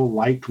that people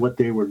liked what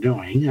they were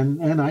doing.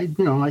 And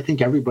I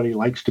think everybody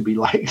likes to be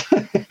liked.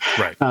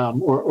 Right.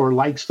 Or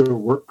likes their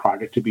work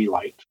product to be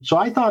liked. So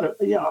I thought,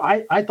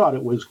 I thought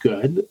it was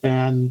good.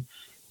 And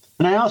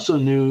I also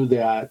knew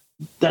that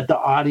the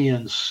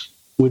audience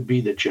would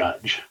be the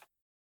judge.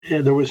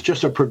 There was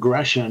just a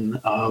progression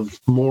of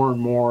more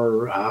and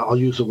more, I'll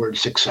use the word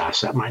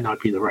success. That might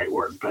not be the right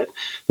word, but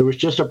there was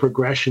just a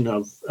progression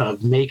of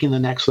making the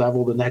next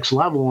level.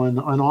 And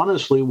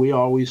honestly, we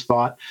always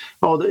thought,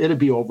 it'd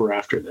be over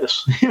after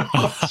this.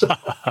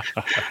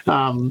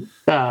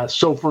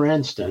 So for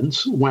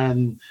instance,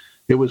 when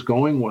it was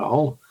going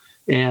well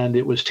and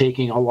it was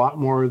taking a lot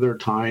more of their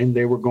time,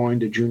 they were going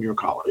to junior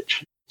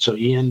college. So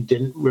Ian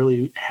didn't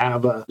really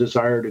have a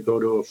desire to go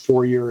to a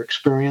 4-year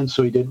experience,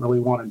 so he didn't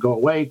really want to go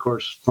away. Of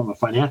course, from a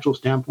financial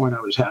standpoint,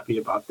 I was happy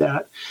about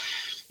that.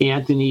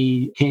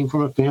 Anthony came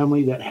from a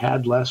family that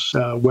had less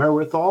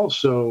wherewithal,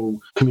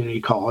 so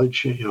community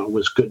college,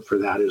 was good for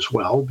that as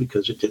well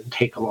because it didn't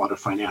take a lot of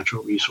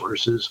financial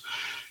resources.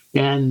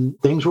 And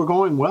things were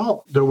going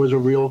well. There was a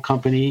real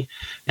company,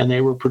 and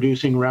they were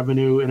producing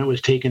revenue, and it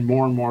was taking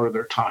more and more of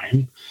their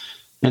time.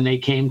 And they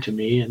came to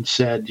me and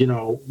said,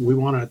 we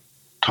want to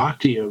talk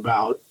to you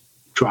about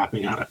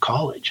dropping out of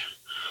college.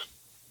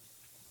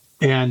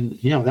 And,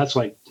 that's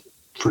like,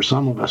 for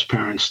some of us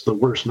parents, the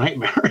worst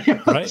nightmare.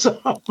 Right.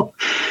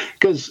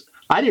 Because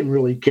I didn't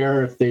really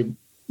care if they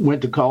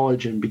went to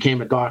college and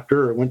became a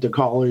doctor or went to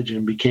college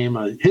and became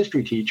a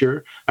history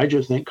teacher. I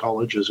just think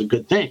college is a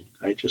good thing.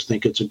 I just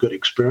think it's a good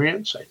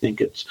experience. I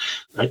think it's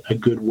a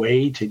good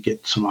way to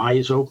get some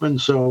eyes open.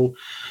 So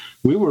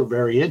we were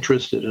very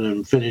interested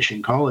in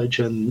finishing college,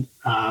 and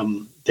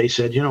they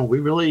said, we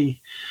really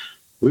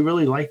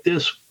like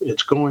this.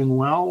 It's going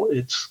well.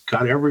 It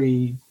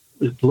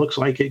looks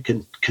like it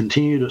can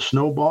continue to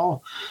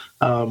snowball.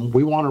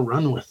 We want to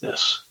run with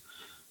this.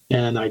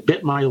 And I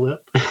bit my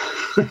lip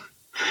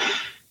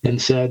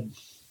and said,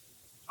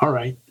 all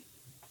right,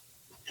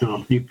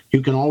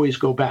 you can always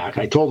go back.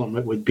 I told them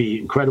it would be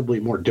incredibly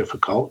more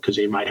difficult because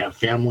they might have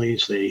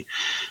families.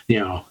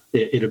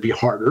 It'll be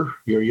harder.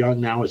 You're young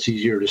now. It's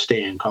easier to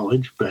stay in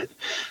college, but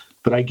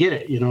I get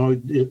it.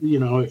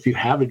 If you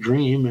have a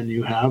dream and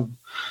you have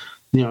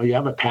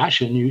a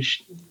passion,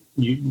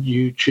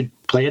 you should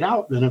play it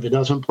out. And if it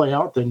doesn't play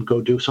out, then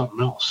go do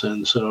something else.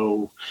 And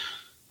so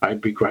I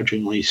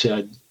begrudgingly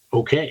said,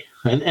 okay.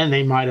 And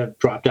they might have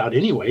dropped out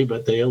anyway,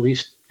 but they at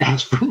least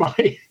asked for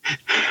my,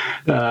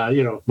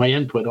 my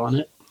input on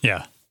it.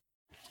 Yeah.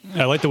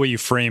 I like the way you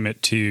frame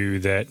it too,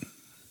 that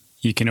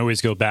you can always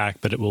go back,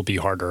 but it will be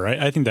harder.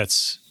 I think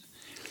that's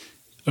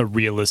a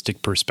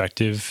realistic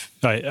perspective.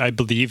 I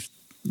believe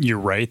you're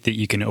right that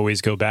you can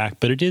always go back,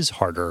 but it is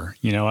harder.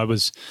 I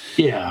was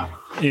an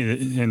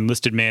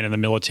enlisted man in the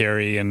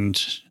military,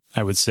 and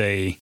I would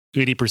say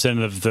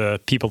 80% of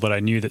the people that I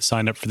knew that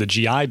signed up for the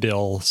GI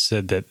Bill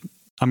said that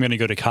I'm going to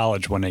go to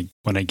college when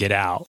I get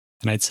out.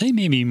 And I'd say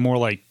maybe more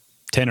like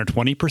 10 or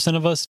 20%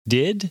 of us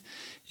did.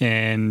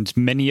 And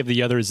many of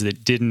the others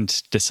that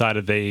didn't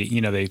decided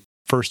they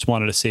first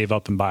wanted to save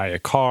up and buy a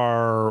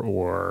car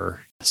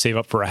or save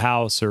up for a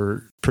house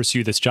or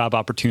pursue this job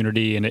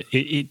opportunity. And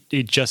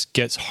it just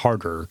gets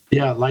harder.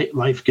 Yeah,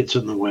 life gets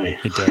in the way.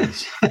 It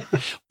does.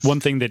 One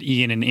thing that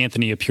Ian and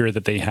Anthony appear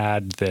that they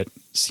had that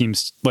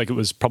seems like it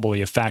was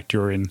probably a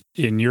factor in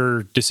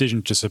your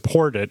decision to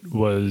support it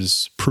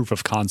was proof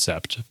of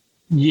concept.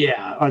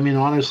 Yeah. I mean,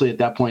 honestly, at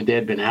that point, they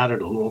had been at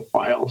it a little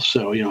while.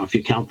 So, if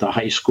you count the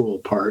high school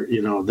part,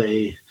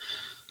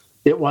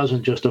 it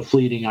wasn't just a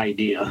fleeting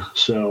idea.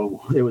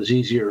 So it was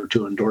easier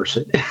to endorse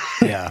it.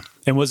 Yeah.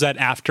 And was that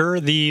after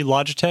the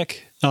Logitech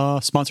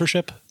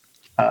sponsorship?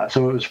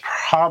 So it was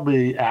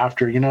probably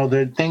after,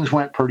 the things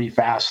went pretty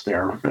fast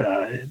there,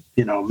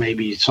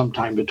 maybe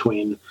sometime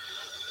between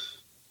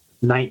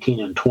 19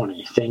 and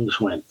 20,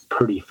 things went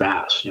pretty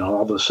fast.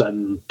 All of a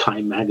sudden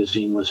Time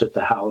Magazine was at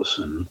the house,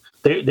 and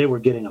they were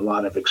getting a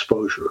lot of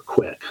exposure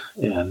quick.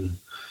 And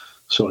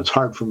so it's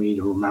hard for me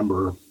to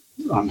remember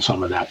on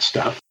some of that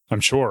stuff. I'm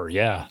sure,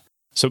 yeah.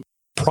 So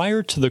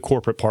prior to the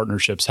corporate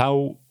partnerships,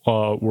 how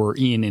were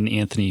Ian and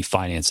Anthony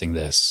financing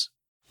this?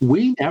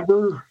 We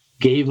never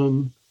gave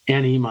them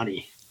any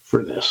money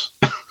for this,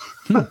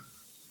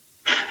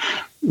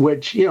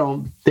 which,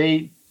 Ian,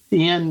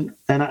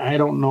 and I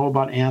don't know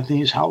about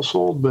Anthony's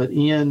household, but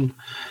Ian,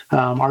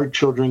 our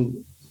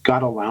children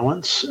got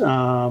allowance.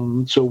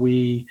 So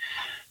we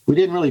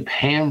didn't really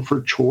pay them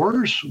for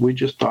chores. We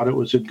just thought it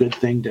was a good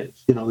thing that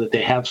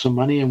they have some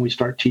money, and we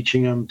start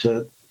teaching them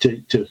to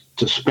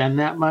spend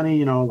that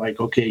money,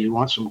 like, okay, you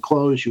want some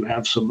clothes, you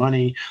have some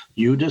money,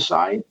 you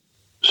decide.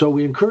 So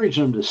we encourage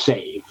them to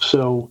save.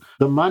 So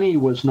the money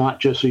was not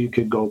just so you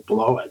could go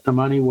blow it. The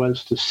money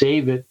was to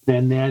save it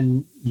and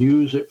then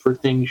use it for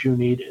things you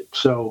needed.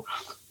 So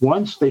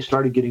once they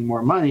started getting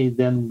more money,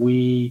 then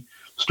we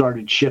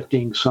started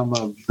shifting some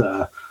of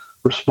the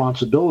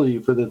responsibility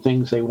for the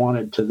things they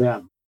wanted to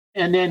them.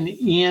 And then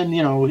Ian,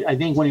 I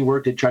think when he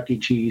worked at Chuck E.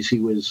 Cheese, he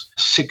was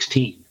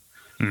 16.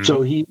 Mm-hmm.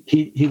 So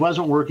he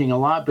wasn't working a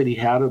lot, but he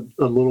had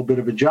a little bit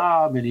of a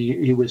job, and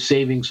he was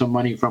saving some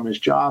money from his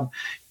job.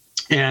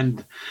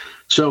 And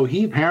so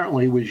he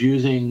apparently was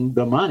using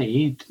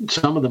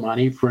some of the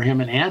money for him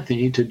and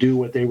Anthony to do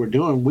what they were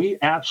doing.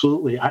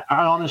 I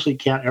honestly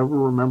can't ever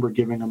remember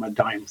giving them a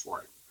dime for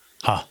it.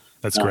 Huh,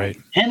 that's great.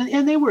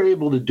 And they were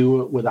able to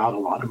do it without a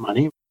lot of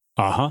money.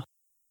 Uh-huh.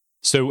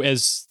 So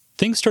as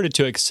things started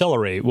to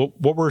accelerate,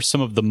 what were some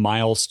of the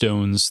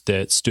milestones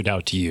that stood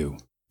out to you?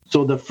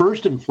 So the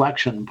first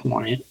inflection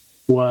point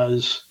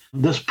was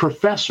this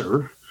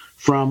professor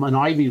from an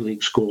Ivy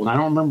League school, and I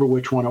don't remember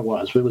which one it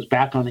was, but it was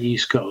back on the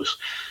East Coast,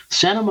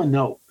 sent him a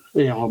note,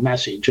 a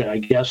message, I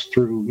guess,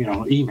 through,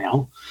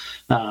 email.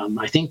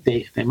 I think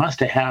they must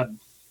have had,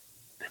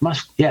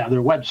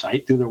 their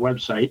website, through their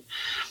website,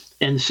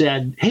 and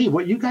said, hey,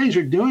 what you guys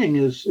are doing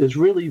is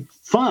really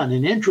fun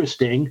and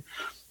interesting,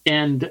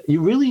 and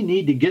you really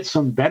need to get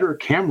some better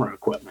camera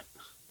equipment.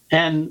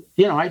 And,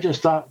 I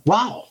just thought,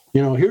 wow,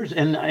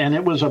 and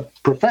it was a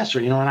professor,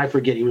 and I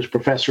forget, he was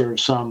professor of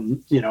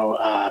some,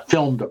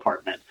 film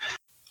department.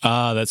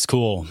 That's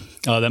cool.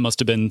 That must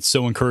have been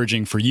so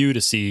encouraging for you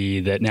to see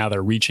that now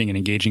they're reaching and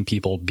engaging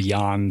people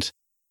beyond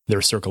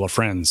their circle of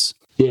friends.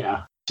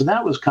 Yeah. So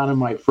that was kind of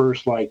my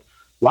first,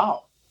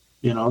 wow,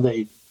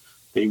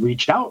 they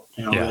reached out,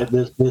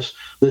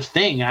 this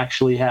thing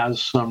actually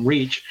has some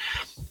reach.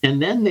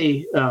 And then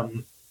they,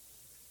 and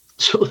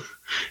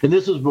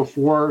this is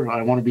before,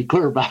 I want to be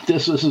clear about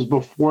this is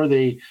before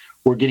they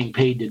were getting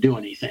paid to do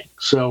anything.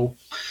 So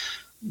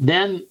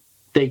then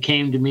they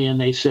came to me and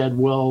they said,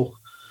 well,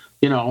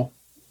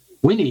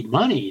 we need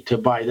money to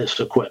buy this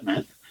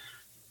equipment.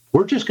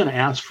 We're just going to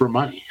ask for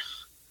money.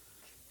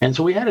 And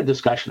so we had a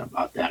discussion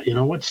about that.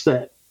 What's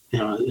that?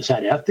 Is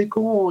that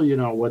ethical?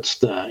 What's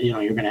the, you're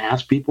going to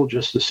ask people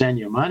just to send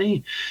you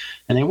money?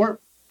 And they weren't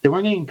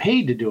getting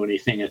paid to do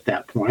anything at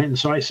that point. And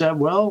so I said,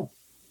 well,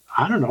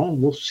 I don't know.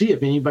 We'll see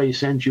if anybody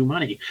sends you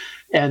money.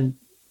 And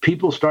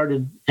people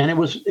started, and it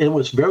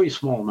was very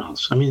small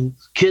amounts. I mean,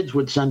 kids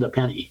would send a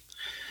penny.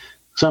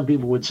 Some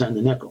people would send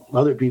a nickel.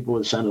 Other people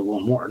would send a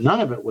little more. None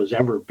of it was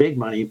ever big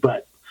money,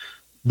 but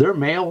their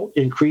mail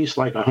increased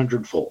like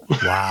 100-fold.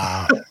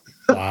 Wow.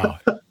 Wow.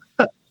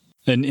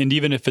 And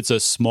even if it's a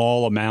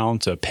small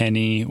amount, a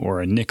penny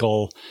or a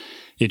nickel,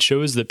 it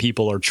shows that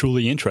people are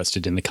truly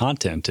interested in the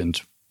content and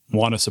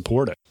want to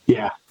support it.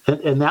 Yeah.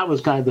 And that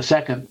was kind of the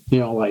second,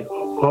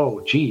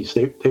 oh, geez,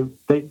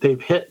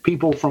 they've hit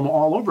people from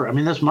all over. I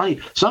mean,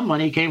 some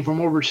money came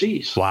from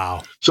overseas.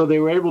 Wow. So they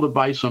were able to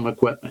buy some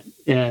equipment.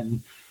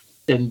 And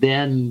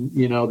then,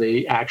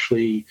 they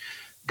actually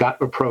got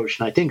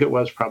approached, and I think it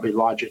was probably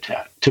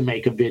Logitech, to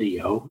make a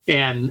video.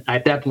 And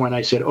at that point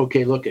I said,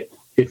 okay, look,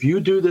 if you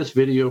do this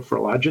video for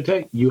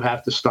Logitech, you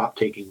have to stop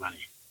taking money.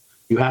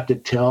 You have to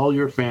tell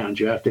your fans,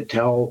 you have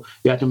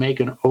to make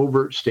an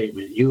overt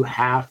statement. You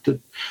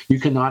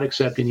cannot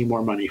accept any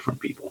more money from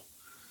people.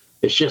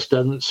 It just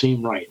doesn't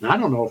seem right. And I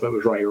don't know if it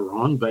was right or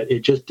wrong, but it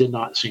just did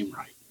not seem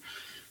right.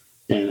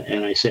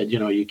 And I said,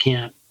 you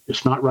can't,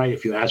 it's not right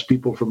if you ask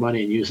people for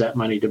money and use that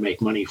money to make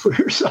money for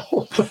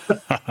yourself.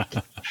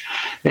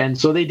 And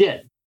so they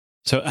did.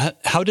 So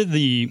how did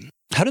the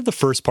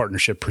first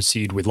partnership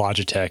proceed with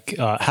Logitech?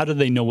 How did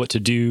they know what to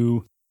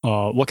do?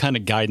 What kind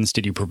of guidance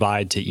did you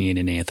provide to Ian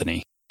and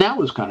Anthony? That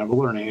was kind of a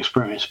learning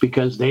experience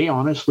because they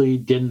honestly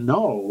didn't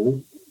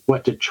know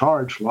what to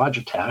charge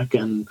Logitech.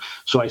 And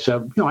so I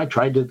said, I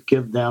tried to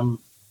give them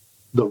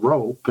the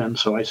rope. And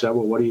so I said,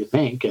 well, what do you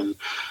think? And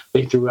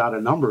they threw out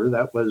a number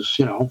that was,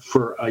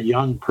 for a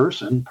young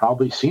person,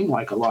 probably seemed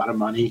like a lot of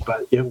money,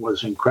 but it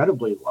was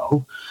incredibly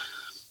low.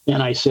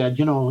 And I said,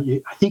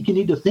 I think you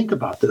need to think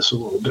about this a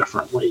little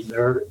differently.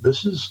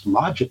 This is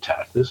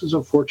Logitech. This is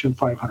a Fortune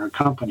 500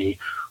 company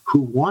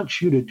who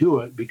wants you to do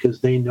it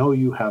because they know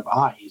you have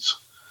eyes.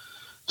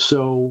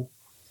 So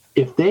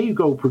if they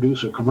go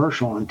produce a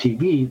commercial on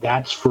TV,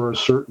 that's for a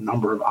certain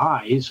number of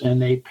eyes, and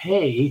they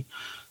pay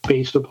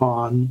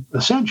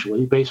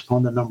essentially based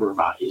upon the number of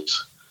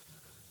eyes.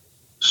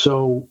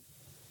 So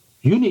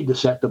you need to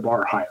set the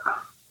bar higher.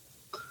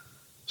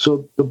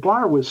 So the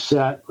bar was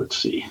set,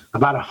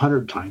 about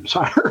 100 times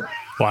higher.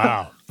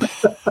 Wow.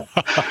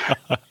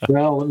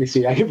 Well, let me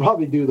see. I could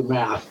probably do the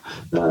math.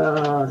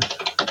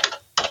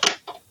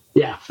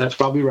 Yeah, that's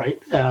probably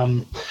right.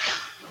 And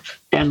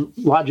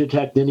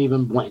Logitech didn't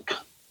even blink.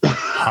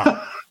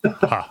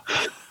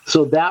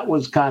 So that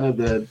was kind of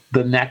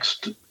the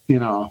next,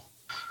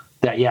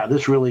 that,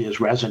 this really is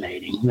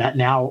resonating, that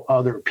now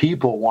other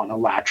people want to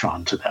latch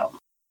on to them.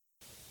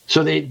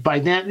 So by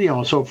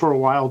then, so for a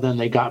while, then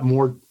they got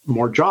more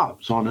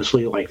jobs,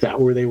 honestly, like that,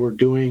 where they were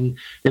doing,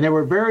 and they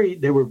were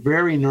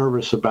very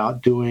nervous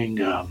about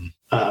doing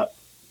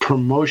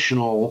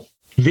promotional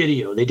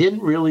video. They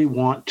didn't really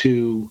want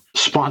to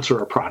sponsor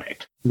a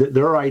product.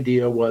 Their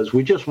idea was,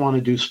 we just want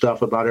to do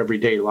stuff about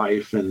everyday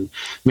life and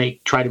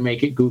try to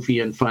make it goofy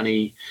and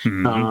funny.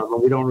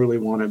 Mm-hmm. We don't really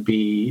want to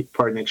be,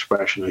 pardon the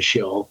expression, a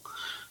shill.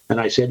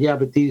 And I said, yeah,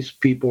 but these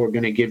people are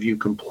going to give you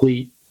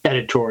complete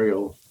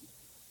editorial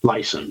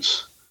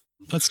license.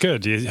 That's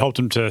good. You helped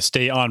them to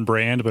stay on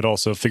brand, but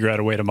also figure out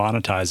a way to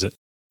monetize it.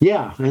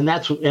 Yeah, and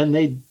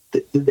they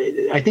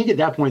I think at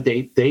that point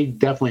they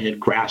definitely had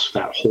grasped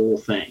that whole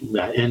thing.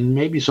 And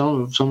maybe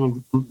some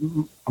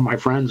of my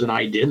friends and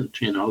I didn't.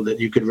 That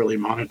you could really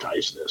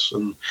monetize this.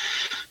 And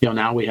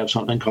now we have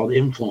something called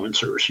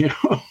influencers.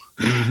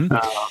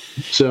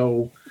 Mm-hmm.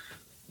 So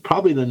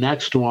probably the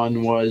next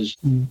one was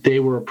they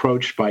were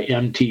approached by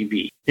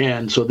MTV.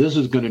 And so this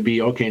is going to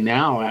be, okay,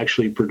 now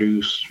actually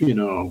produce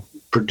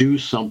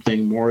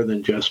something more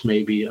than just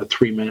maybe a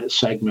 3-minute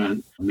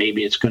segment.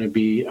 Maybe it's going to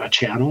be a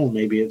channel.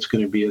 Maybe it's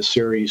going to be a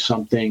series,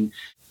 something.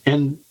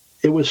 And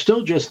it was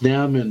still just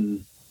them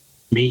and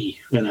me,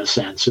 in a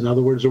sense. In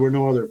other words, there were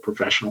no other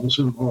professionals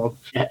involved.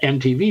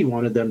 MTV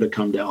wanted them to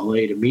come to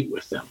LA to meet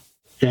with them.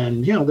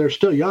 And, they're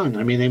still young.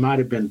 I mean, they might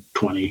have been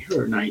 20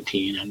 or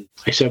 19. And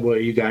I said, well, are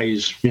you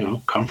guys,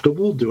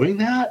 comfortable doing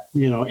that?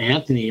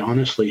 Anthony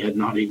honestly had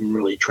not even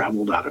really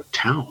traveled out of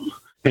town.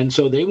 And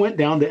so they went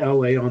down to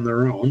LA on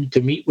their own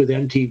to meet with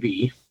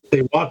MTV.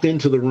 They walked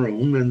into the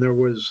room and there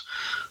was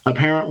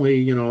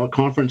apparently, a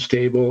conference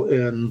table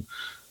and,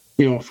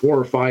 4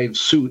 or 5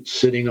 suits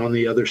sitting on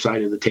the other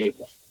side of the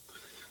table.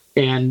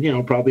 And,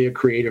 probably a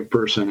creative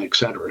person, et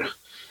cetera.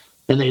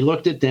 And they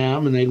looked at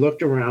them and they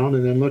looked around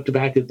and then looked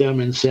back at them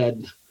and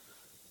said,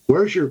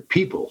 where's your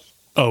people?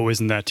 Oh,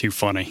 isn't that too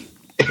funny?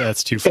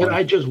 That's too funny. And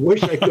I just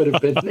wish I could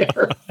have been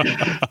there.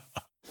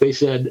 They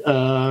said,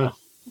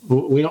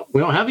 we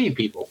don't have any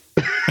people.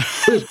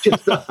 It's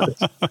just us.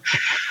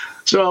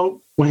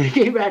 So when they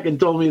came back and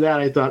told me that,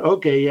 I thought,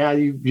 okay, yeah,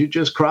 you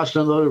just crossed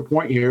another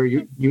point here.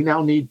 You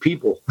now need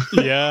people.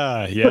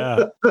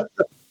 Yeah.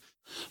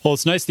 Well,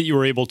 it's nice that you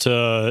were able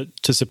to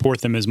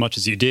support them as much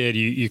as you did.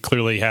 You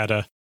clearly had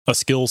a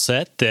skill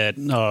set that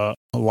a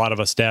lot of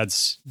us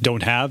dads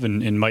don't have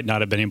and might not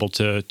have been able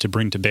to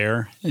bring to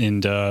bear.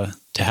 And to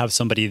have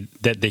somebody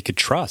that they could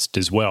trust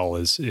as well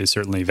is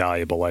certainly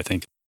valuable, I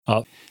think.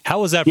 How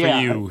was that for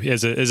you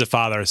as a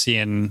father,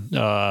 seeing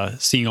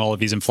all of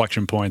these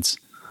inflection points?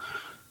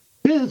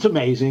 It's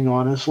amazing,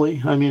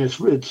 honestly. I mean,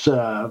 it's.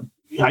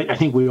 I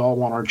think we all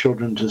want our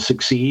children to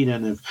succeed,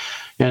 and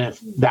if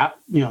that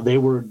they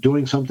were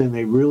doing something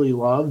they really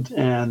loved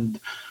and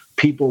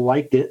people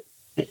liked it,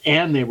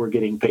 and they were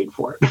getting paid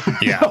for it.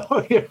 Yeah.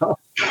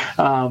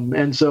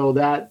 And so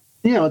that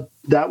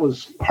that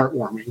was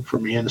heartwarming for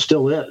me, and it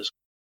still is.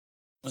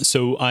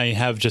 So I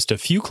have just a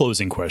few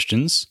closing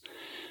questions.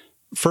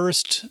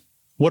 First,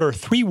 what are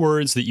 3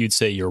 words that you'd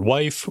say your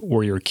wife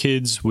or your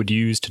kids would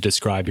use to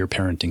describe your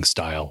parenting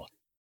style?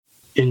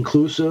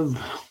 Inclusive.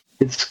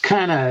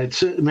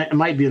 It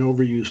might be an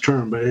overused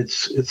term, but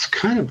it's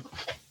kind of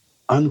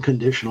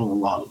unconditional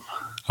love.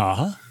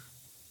 Uh-huh.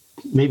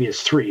 Maybe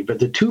it's 3, but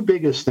the 2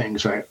 biggest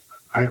things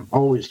I've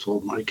always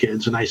told my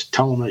kids, and I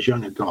tell them as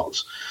young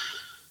adults,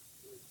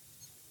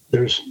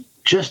 there's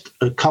just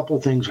a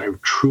couple things I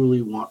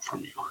truly want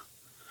from you.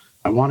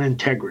 I want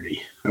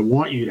integrity. I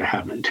want you to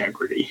have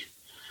integrity.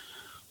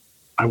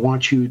 I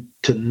want you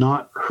to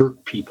not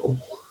hurt people.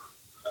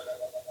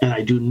 And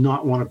I do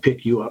not want to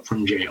pick you up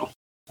from jail.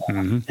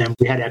 Mm-hmm. And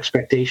we had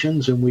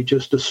expectations, and we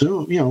just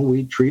assumed,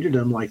 we treated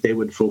them like they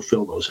would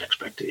fulfill those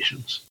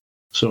expectations.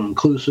 So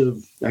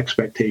inclusive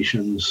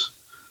expectations,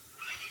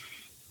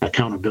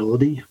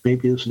 accountability,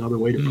 maybe is another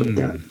way to put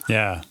that.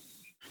 Yeah.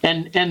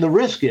 And the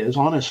risk is,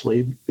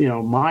 honestly,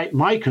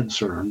 my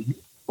concern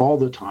all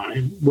the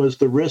time was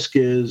the risk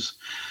is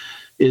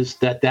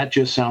that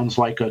just sounds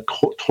like a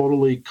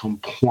totally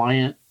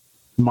compliant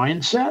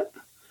mindset.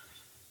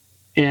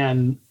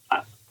 And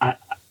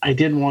I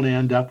didn't want to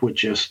end up with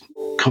just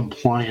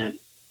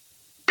compliant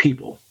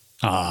people.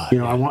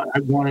 Yeah. I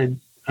wanted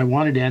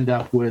to end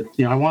up with,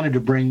 I wanted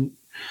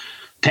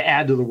to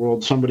add to the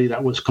world somebody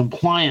that was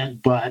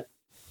compliant, but,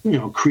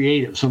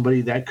 creative,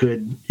 somebody that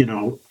could,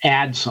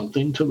 add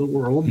something to the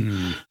world.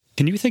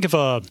 Can you think of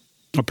a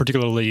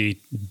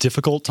particularly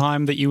difficult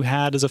time that you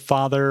had as a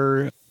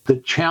father? The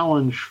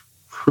challenge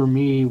for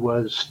me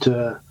was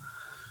to,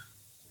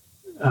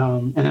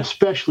 and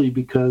especially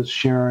because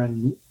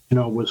Sharon,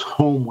 was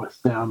home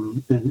with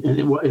them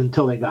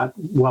until they got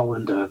well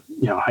into,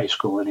 high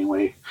school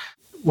anyway,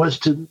 was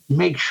to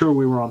make sure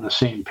we were on the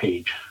same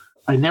page.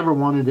 I never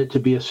wanted it to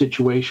be a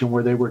situation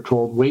where they were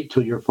told, wait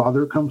till your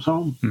father comes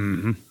home.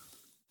 Mm-hmm.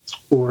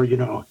 Or,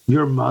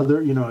 your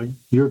mother,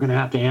 you're going to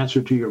have to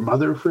answer to your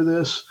mother for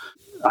this.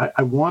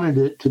 I wanted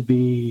it to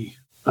be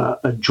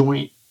a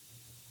joint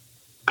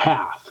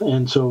path.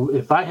 And so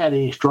if I had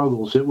any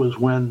struggles, it was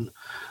when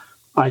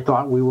I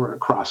thought we were at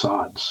cross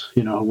odds,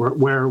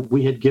 where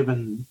we had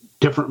given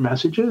different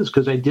messages,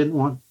 because I didn't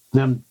want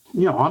them,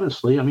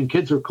 honestly, I mean,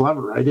 kids are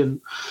clever. I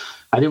didn't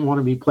want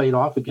to be played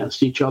off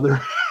against each other.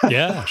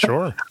 Yeah,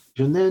 sure.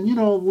 And then,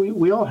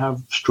 we all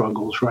have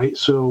struggles, right?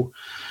 So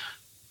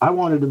I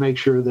wanted to make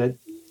sure that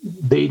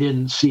they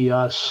didn't see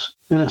us,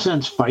 in a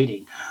sense,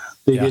 fighting.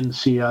 They didn't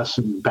see us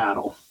in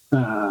battle.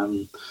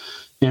 And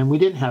we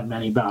didn't have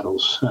many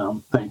battles,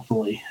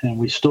 thankfully, and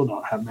we still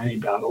don't have many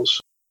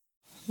battles.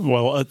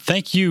 Well,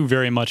 thank you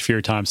very much for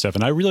your time,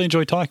 Stephan. I really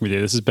enjoyed talking with you.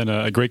 This has been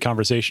a great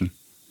conversation.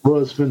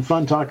 Well, it's been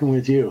fun talking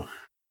with you.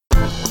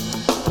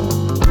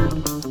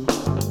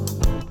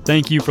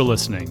 Thank you for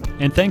listening,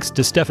 and thanks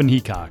to Stephan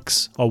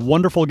Hecox, a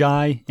wonderful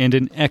guy and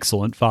an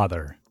excellent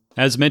father.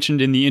 As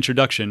mentioned in the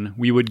introduction,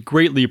 we would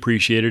greatly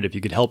appreciate it if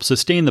you could help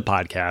sustain the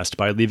podcast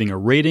by leaving a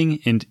rating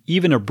and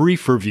even a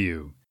brief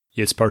review.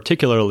 It's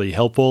particularly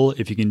helpful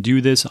if you can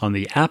do this on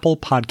the Apple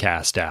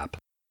Podcast app.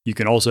 You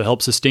can also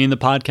help sustain the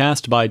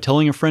podcast by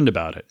telling a friend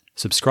about it,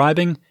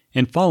 subscribing,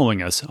 and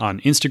following us on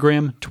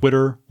Instagram,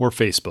 Twitter, or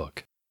Facebook.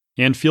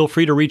 And feel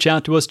free to reach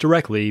out to us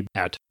directly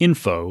at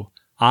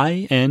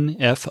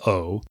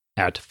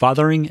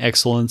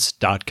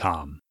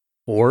info@fatheringexcellence.com,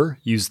 or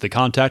use the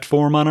contact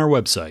form on our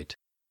website.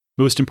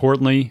 Most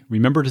importantly,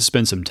 remember to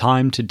spend some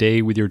time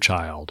today with your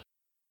child.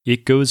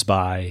 It goes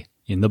by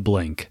in the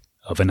blink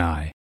of an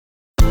eye.